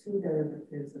with two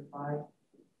derivatives of phi.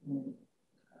 And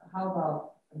how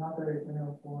about another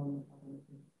general form?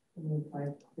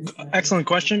 Excellent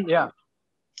question. Yeah.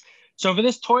 So for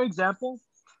this toy example,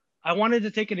 I wanted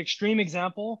to take an extreme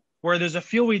example where there's a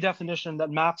field redefinition that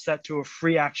maps that to a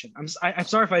free action. I'm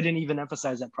sorry if I didn't even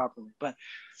emphasize that properly, but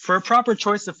for a proper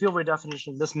choice of field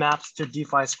redefinition, this maps to d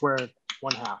phi squared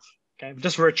 1/2. Okay,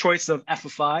 just for a choice of f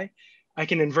of phi, I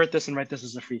can invert this and write this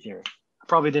as a free theory. I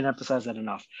probably didn't emphasize that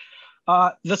enough.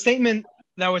 The statement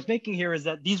that I was making here is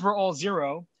that these were all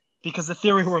 0 because the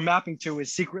theory we're mapping to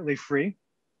is secretly free.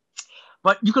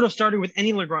 But you could have started with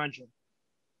any Lagrangian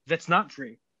that's not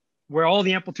free, where all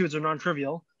the amplitudes are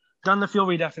non-trivial, done the field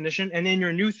redefinition, and in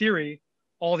your new theory,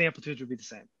 all the amplitudes would be the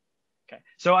same. Okay,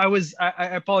 so I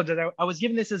apologize. I was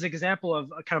giving this as an example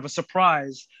of a kind of a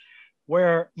surprise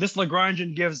where this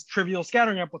Lagrangian gives trivial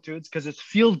scattering amplitudes because it's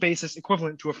field basis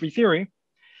equivalent to a free theory.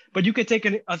 But you could take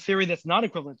a theory that's not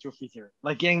equivalent to a free theory,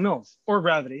 like Yang-Mills or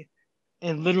gravity,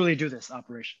 and literally do this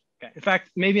operation. Okay. In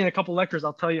fact, maybe in a couple lectures,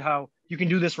 I'll tell you how you can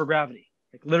do this for gravity,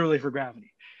 like literally for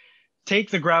gravity.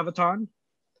 Take the graviton,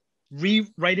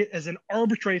 rewrite it as an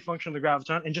arbitrary function of the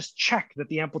graviton, and just check that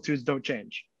the amplitudes don't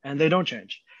change, and they don't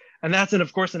change. And that's,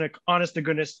 of course, an honest to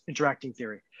goodness interacting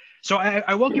theory. So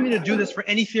I welcome you to do this for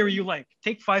any theory you like.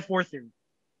 Take 5-4 theory.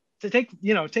 To take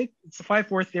it's a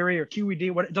 5-4 theory or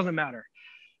QED, it doesn't matter.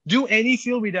 Do any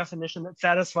field redefinition that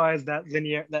satisfies that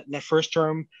linear, that first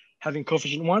term having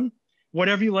coefficient 1,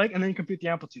 whatever you like, and then compute the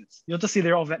amplitudes. You'll just see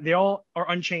they all are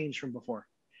unchanged from before.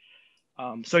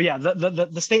 So yeah,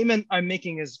 the statement I'm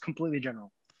making is completely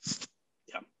general.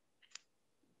 Yeah.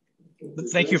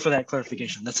 Thank you for that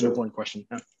clarification. That's an important question.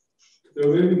 Yeah. There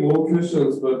may be more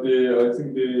questions, but I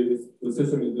think the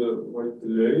session is quite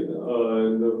delayed,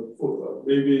 and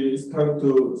maybe it's time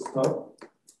to stop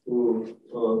to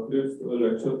finish the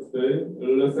lecture today.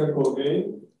 Let's thank you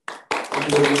again. Thank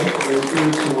you very much. And see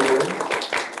you tomorrow.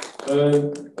 And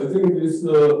I think this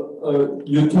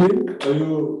Eugene, are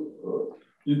you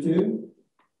Eugene?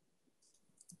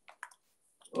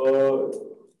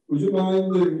 Would you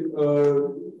mind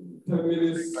 10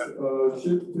 minutes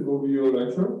shift of your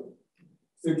lecture?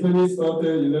 So can you start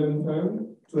at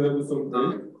 11:10 to have some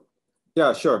break?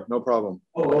 Yeah, sure, no problem.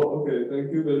 Oh, okay.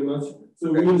 Thank you very much.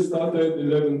 So we will start at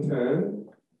 11:10.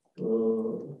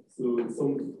 So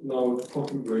some now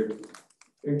coffee break.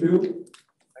 Thank you.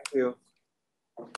 Thank you.